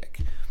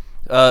comedic.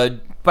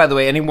 By the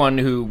way, anyone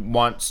who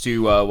wants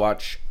to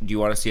watch Do You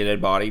Want to See a Dead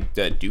Body,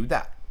 do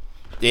that.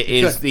 It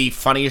is the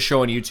funniest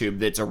show on YouTube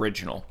that's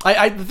original.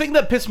 The thing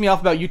that pissed me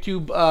off about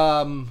YouTube,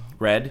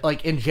 Red?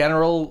 like in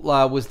general,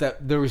 was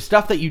that there was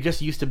stuff that you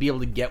just used to be able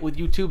to get with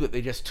YouTube that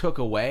they just took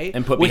away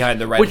And put behind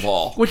the red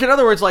wall. Which, in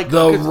other words, like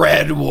The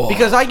red wall.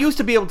 Because I used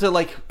to be able to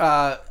like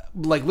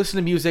listen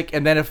to music,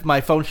 and then if my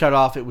phone shut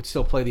off, it would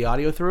still play the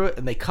audio through it,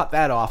 and they cut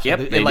that off. Yep,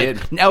 so they like,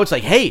 did. Now it's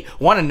like, hey,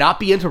 want to not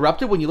be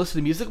interrupted when you listen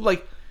to music?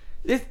 Like,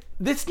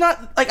 it's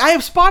not like I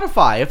have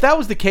Spotify. If that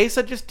was the case,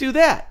 I'd just do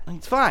that.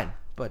 It's fine.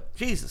 But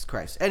Jesus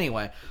Christ.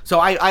 Anyway, so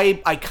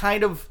I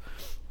kind of,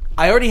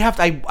 I already have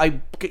to,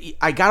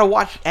 I gotta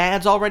watch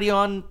ads already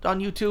on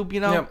YouTube,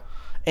 you know, Yep.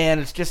 and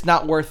it's just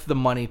not worth the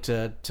money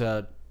to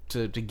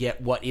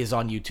get what is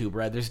on YouTube.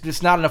 Right? There's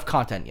just not enough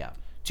content yet.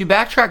 To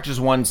backtrack just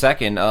 1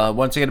 second,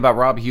 once again about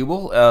Rob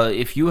Hubel,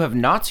 if you have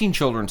not seen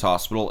Children's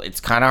Hospital, it's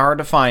kind of hard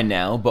to find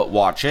now, but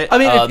watch it. I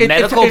mean,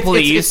 Medical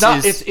Police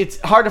it's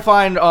hard to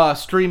find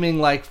streaming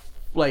like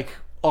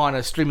on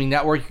a streaming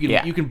network.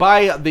 You can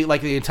buy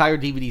the entire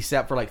DVD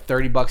set for like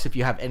 $30 if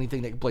you have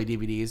anything that can play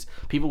DVDs.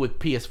 People with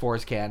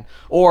PS4s can.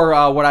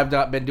 Or what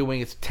I've been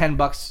doing is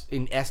 $10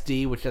 in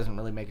SD, which doesn't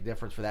really make a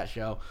difference for that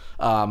show.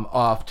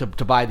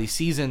 To buy the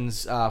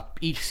seasons,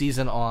 each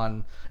season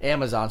on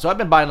Amazon. So I've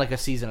been buying like a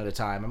season at a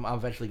time. I'm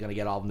eventually going to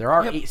get all of them. There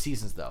are 8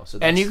 seasons though, so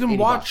and you can $80.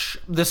 watch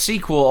the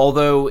sequel,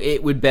 although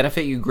it would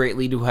benefit you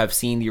greatly to have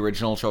seen the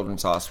original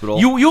Children's Hospital.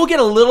 You'll get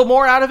a little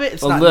more out of it.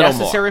 It's not little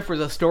necessary for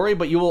the story,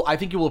 but I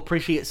think you will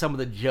appreciate some of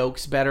the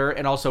jokes better,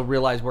 and also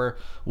realize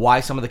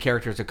why some of the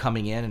characters are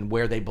coming in and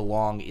where they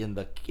belong in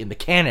the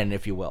canon,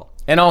 if you will.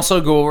 And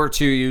also go over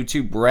to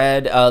YouTube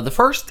Red. The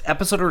first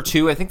episode or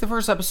two, I think the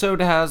first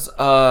episode has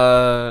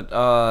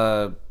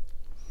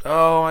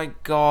oh my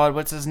god,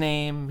 what's his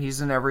name?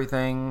 He's in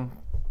everything.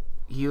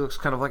 He looks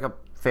kind of like a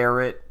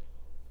ferret.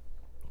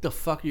 The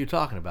fuck are you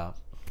talking about?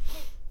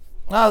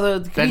 Oh,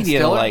 the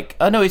comedian,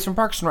 no, he's from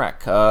Parks and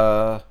Rec.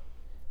 I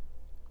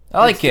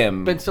like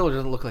him. Ben Stiller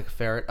doesn't look like a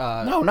ferret.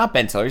 No, not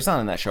Ben Stiller. He's not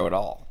in that show at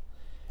all.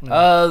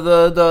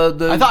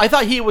 I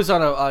thought he was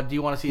on a. Do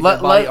you want to see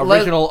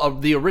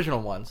the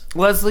original ones?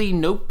 Leslie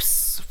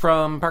Nopes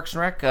from Parks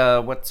and Rec.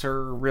 What's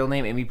her real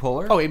name? Amy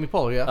Poehler. Oh, Amy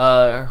Poehler.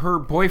 Yeah. Her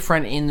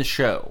boyfriend in the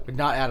show.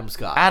 Not Adam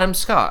Scott. Adam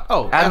Scott.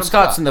 Oh, Adam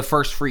Scott's Scott. in the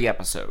first free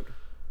episode.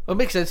 Well, it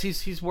makes sense.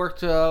 He's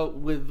worked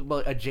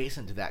with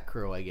adjacent to that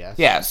crew, I guess.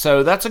 Yeah,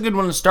 so that's a good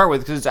one to start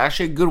with because it's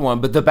actually a good one.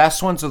 But the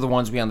best ones are the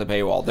ones behind the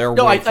paywall. They're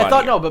no, way I thought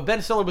funnier. but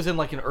Ben Stiller was in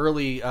like an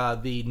early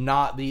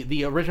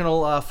the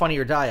original Funny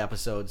or Die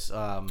episodes.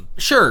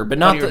 Sure, but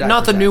not Funny or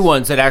Die the new Presents.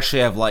 ones that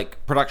actually have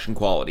like production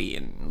quality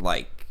and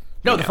like.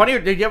 No, the Funny or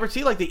Did you ever see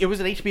it was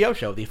an HBO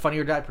show, the Funny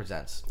or Die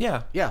Presents?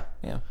 Yeah. Yeah.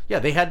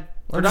 They had.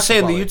 I'm just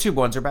saying quality. the YouTube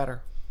ones are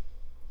better.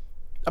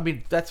 I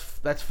mean, that's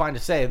fine to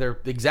say. They're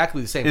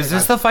exactly the same. Is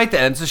this the fight that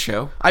ends the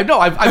show? I know.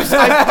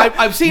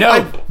 I've seen.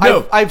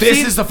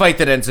 This is the fight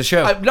that ends the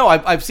show.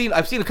 I've seen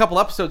a couple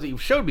episodes that you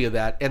showed me of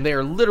that, and they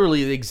are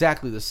literally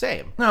exactly the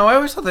same. No, I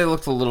always thought they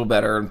looked a little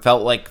better and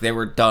felt like they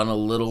were done a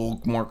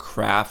little more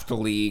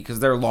craftily because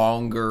they're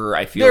longer.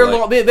 I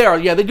feel they are.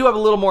 Yeah, they do have a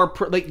little more.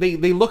 They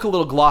look a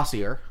little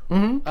glossier.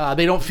 Mm-hmm.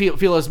 They don't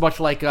feel as much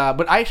like.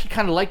 But I actually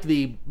kind of like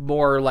the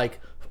more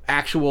like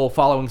actual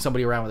following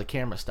somebody around with a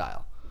camera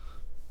style.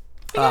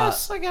 I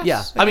guess.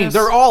 Yeah, I mean,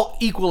 they're all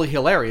equally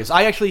hilarious.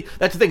 That's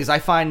the thing is I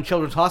find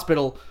Children's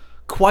Hospital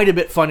quite a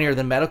bit funnier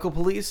than Medical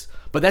Police,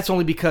 but that's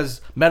only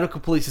because Medical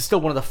Police is still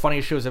one of the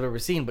funniest shows I've ever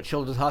seen, but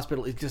Children's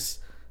Hospital is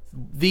just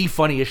the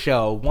funniest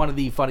show, one of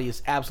the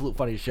funniest, absolute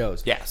funniest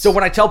shows. Yes. So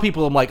when I tell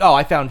people, I'm like, oh,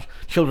 I found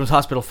Children's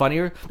Hospital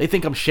funnier, they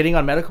think I'm shitting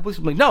on Medical Police.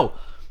 I'm like, no,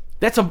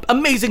 that's an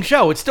amazing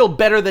show. It's still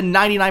better than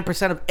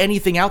 99% of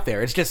anything out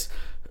there. It's just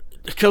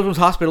Children's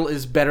Hospital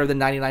is better than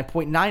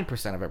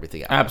 99.9% of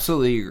everything out there.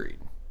 Absolutely agreed.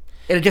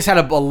 And it just had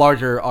a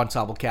larger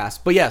ensemble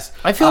cast, but yes,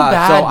 I feel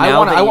bad. So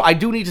now I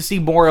do need to see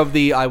more of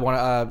the.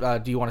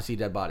 Do you want to see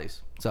Dead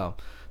Bodies? So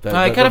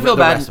I kind of feel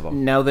bad of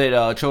them. now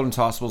that Children's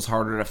Hospital is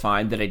harder to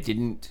find. That I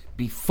didn't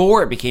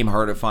before it became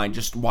harder to find.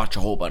 Just watch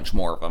a whole bunch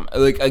more of them,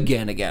 like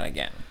again.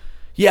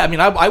 Yeah, I mean,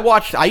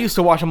 I used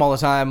to watch them all the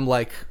time.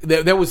 Like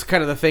there was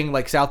kind of the thing,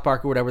 like South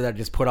Park or whatever, that I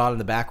just put on in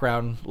the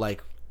background,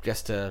 like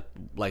just to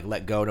like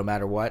let go no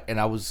matter what. And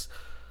I was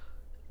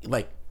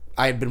like.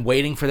 I had been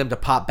waiting for them to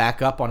pop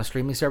back up on a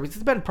streaming service.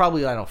 It's been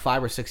probably,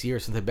 5 or 6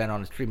 years since they've been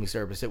on a streaming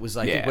service. It was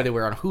like when they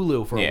were on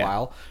Hulu for a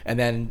while. And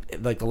then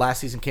like the last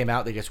season came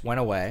out, they just went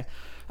away.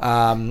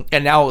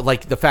 And now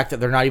like the fact that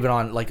they're not even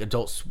on like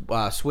Adult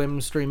Swim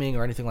streaming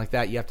or anything like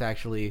that, you have to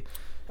actually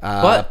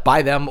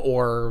buy them,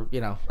 or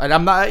and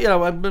I'm not,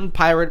 I've been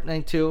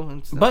pirating too.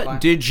 And that's But fine.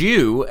 did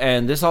you,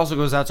 and this also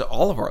goes out to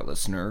all of our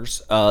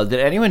listeners, did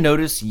anyone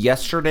notice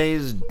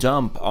yesterday's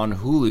dump on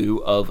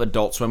Hulu of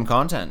Adult Swim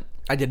content?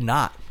 I did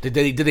not. Did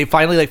they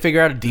finally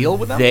figure out a deal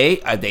with them?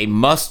 They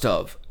must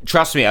have.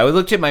 Trust me, I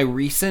looked at my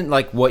recent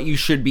what you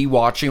should be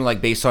watching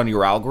based on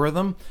your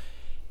algorithm.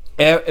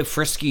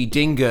 Frisky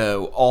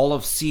Dingo, all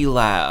of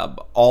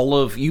C-Lab, all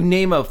of you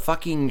name a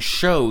fucking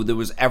show that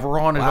was ever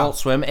on Adult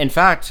Swim. In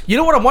fact, you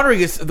know what I'm wondering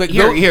is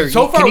here.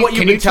 So far, what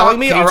you've been telling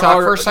me are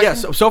for a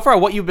second? so far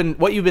what you've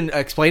been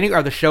explaining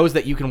are the shows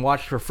that you can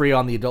watch for free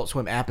on the Adult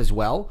Swim app as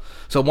well.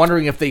 So I'm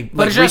wondering if they,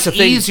 but it's just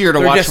easier to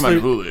watch them on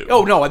Hulu.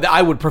 Oh no,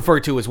 I would prefer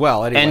to as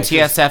well. Anyway,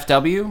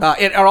 NTSFW,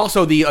 and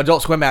also the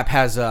Adult Swim app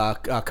has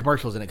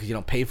commercials in it because you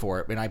don't pay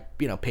for it, and I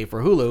pay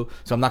for Hulu,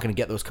 so I'm not going to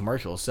get those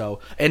commercials. So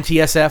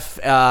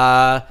NTSFW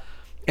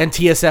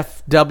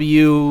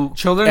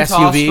Children's SUV.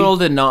 Hospital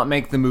did not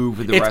make the move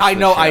with the rest of the I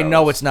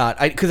know shows. it's not,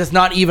 because it's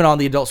not even on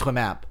the Adult Swim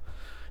app.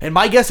 And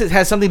my guess it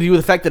has something to do with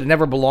the fact that it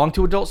never belonged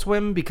to Adult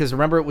Swim, because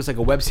remember it was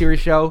a web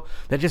series show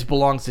that just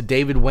belongs to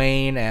David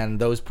Wayne and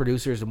those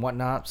producers and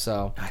whatnot.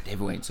 So God,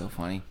 David Wayne's so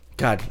funny.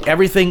 God,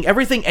 everything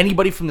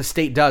anybody from the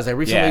state does. I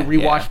recently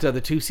Yeah, rewatched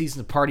the 2 seasons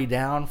of Party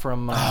Down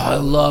from. I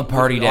love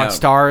Party Down on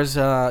Stars.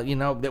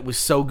 That was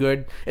so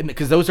good, and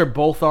because those are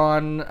both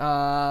on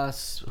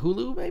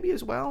Hulu, maybe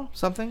as well,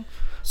 something.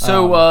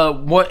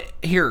 So what?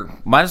 Here,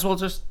 might as well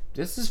just.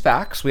 This is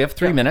facts. We have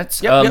 3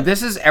 minutes. Yep.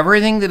 This is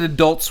everything that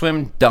Adult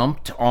Swim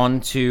dumped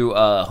onto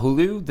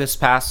Hulu this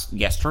past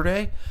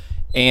yesterday,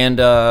 and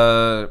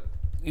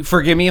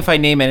forgive me if I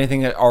name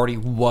anything that already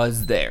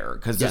was there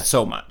because there's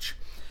so much.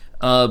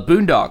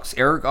 Boondocks,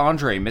 Eric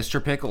Andre,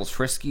 Mr. Pickles,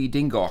 Frisky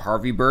Dingo,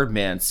 Harvey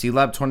Birdman,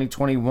 C-Lab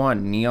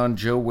 2021, Neon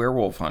Joe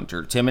Werewolf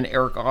Hunter, Tim and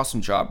Eric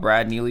Awesome Job,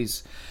 Brad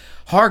Neely's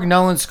Harg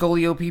Null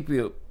Scolio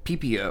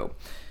PPO,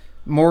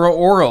 Mora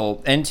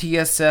Oral,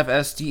 NTSF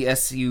SD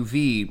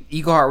SUV,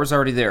 Eagle Heart was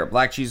already there,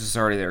 Black Jesus is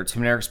already there,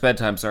 Tim and Eric's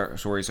Bedtime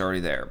Story's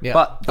already there. Yeah.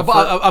 But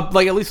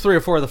at least 3 or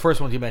 4 of the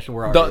first ones you mentioned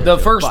were already there the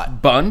too, first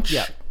but- bunch,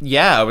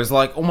 I was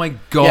like, oh my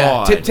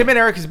god. Yeah, Tim and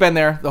Eric has been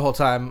there the whole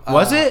time.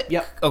 Was it?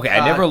 Yep. Okay,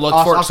 I never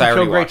looked for it because I show,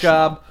 already great watched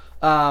job.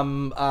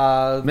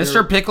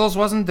 Mr. Pickles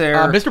wasn't there.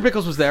 Mr.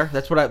 Pickles was there.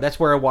 That's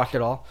where I watched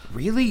it all.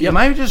 Really? Am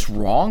I just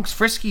wrong?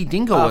 Frisky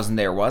Dingo wasn't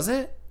there, was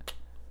it?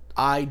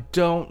 I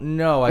don't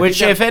know.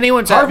 If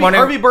anyone's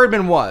Harvey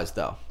Birdman was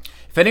though.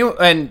 If anyone,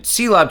 and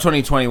C-Lab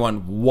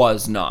 2021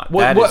 was not.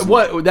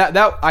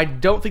 That I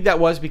don't think that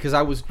was, because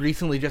I was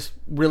recently just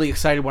really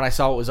excited when I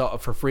saw it was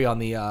for free on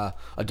the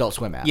Adult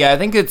Swim app. Yeah, I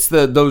think it's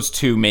those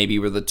two maybe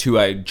were the two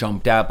I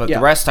jumped at, but the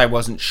rest I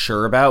wasn't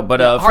sure about. But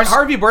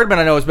Harvey Birdman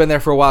I know has been there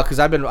for a while, because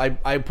I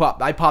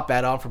pop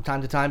that on from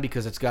time to time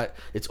because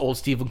it's old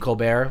Stephen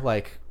Colbert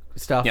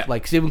stuff. Yeah.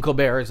 Like Stephen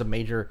Colbert is a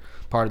major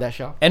part of that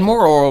show. And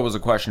more oral was a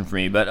question for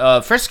me,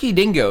 but Frisky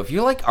Dingo, if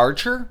you like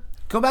Archer,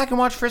 go back and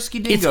watch Frisky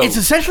Dingo. It's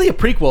essentially a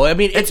prequel. I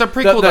mean, it's a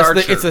prequel to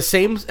Archer. It's the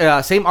same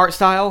art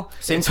style.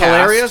 Same it's cast,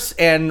 hilarious,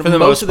 and for the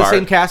most most of the part.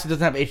 same cast. It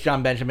doesn't have H.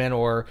 John Benjamin,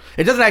 or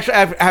it doesn't actually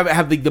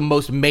have the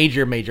most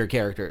major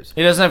characters.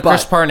 It doesn't have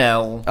Chris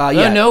Parnell.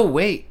 No,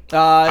 wait.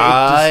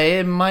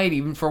 It might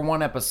even for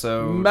one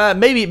episode.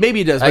 Maybe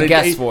it does. A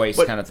guest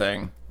voice kind of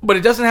thing. But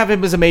it doesn't have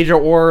him as a major,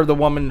 or the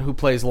woman who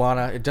plays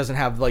Lana. It doesn't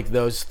have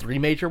those 3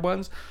 major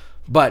ones.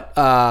 But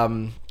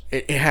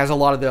it has a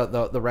lot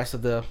of the rest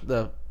of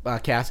the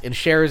cast, and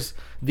shares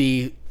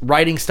the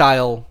writing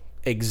style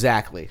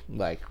exactly.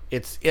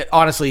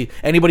 Honestly,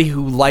 anybody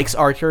who likes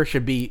Archer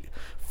should be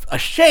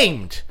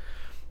ashamed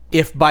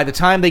if by the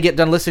time they get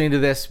done listening to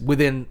this,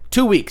 within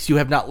 2 weeks, you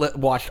have not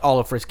watched all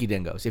of Frisky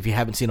Dingoes. If you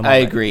haven't seen them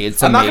already. I agree.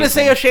 I'm not going to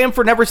say ashamed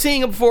for never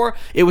seeing it before.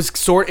 It was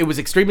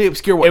extremely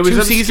obscure. It was 2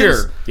 obscure.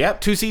 seasons?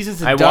 Yep. 2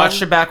 seasons. I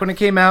watched it back when it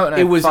came out,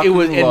 and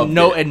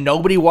and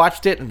nobody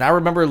watched it. And I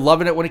remember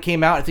loving it when it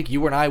came out. I think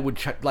you and I would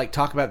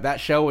talk about that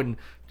show, and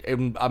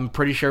I'm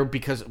pretty sure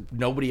because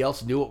nobody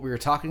else knew what we were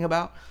talking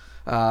about.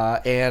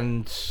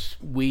 And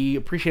we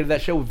appreciated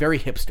that show. Very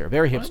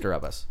hipster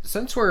of us.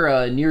 Since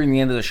we're nearing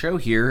the end of the show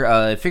here,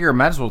 I figure I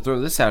might as well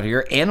throw this out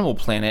here. Animal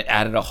Planet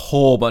added a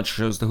whole bunch of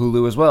shows to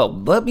Hulu as well.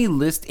 Let me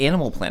list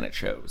Animal Planet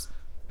shows.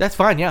 That's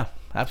fine, yeah.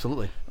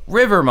 Absolutely.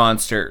 River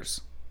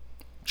Monsters,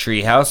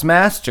 Treehouse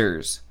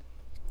Masters,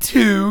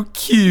 Too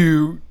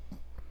Cute,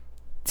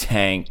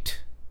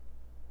 Tanked,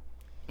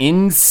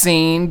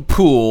 Insane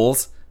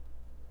Pools,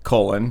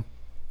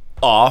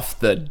 Off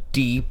the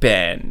Deep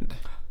End.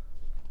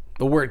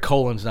 The word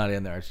colon's not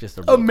in there. It's just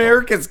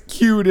America's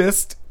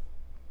Cutest,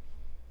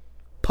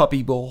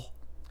 Puppy Bowl.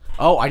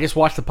 Oh, I just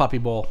watched the Puppy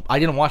Bowl. I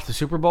didn't watch the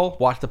Super Bowl.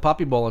 Watched the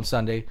Puppy Bowl on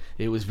Sunday.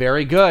 It was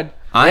very good.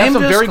 I am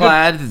just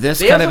glad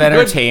this kind of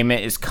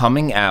entertainment is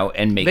coming out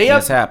and making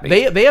us happy.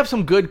 They have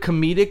some good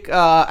comedic.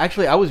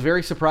 Actually, I was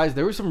very surprised.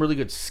 There were some really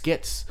good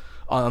skits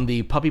on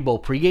the Puppy Bowl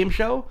pregame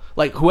show.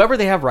 Like, whoever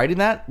they have writing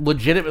that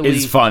legitimately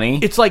is funny.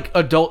 It's like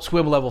Adult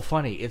Swim level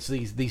funny. It's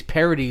these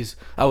parodies.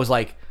 I was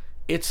like,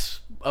 it's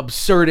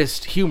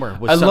absurdist humor.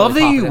 I love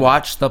that you watch.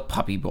 watched the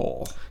Puppy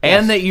Bowl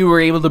and that you were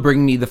able to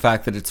bring me the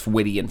fact that it's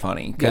witty and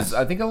funny, because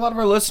I think a lot of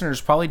our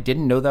listeners probably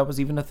didn't know that was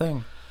even a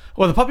thing.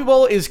 Well, the Puppy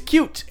Bowl is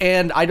cute,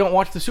 and I don't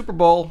watch the Super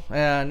Bowl,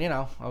 and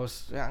I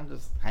was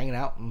just hanging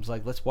out and was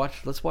like, let's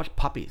watch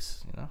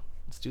puppies,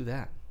 let's do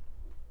that.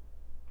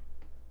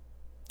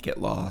 Get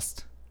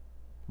lost.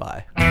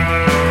 Bye.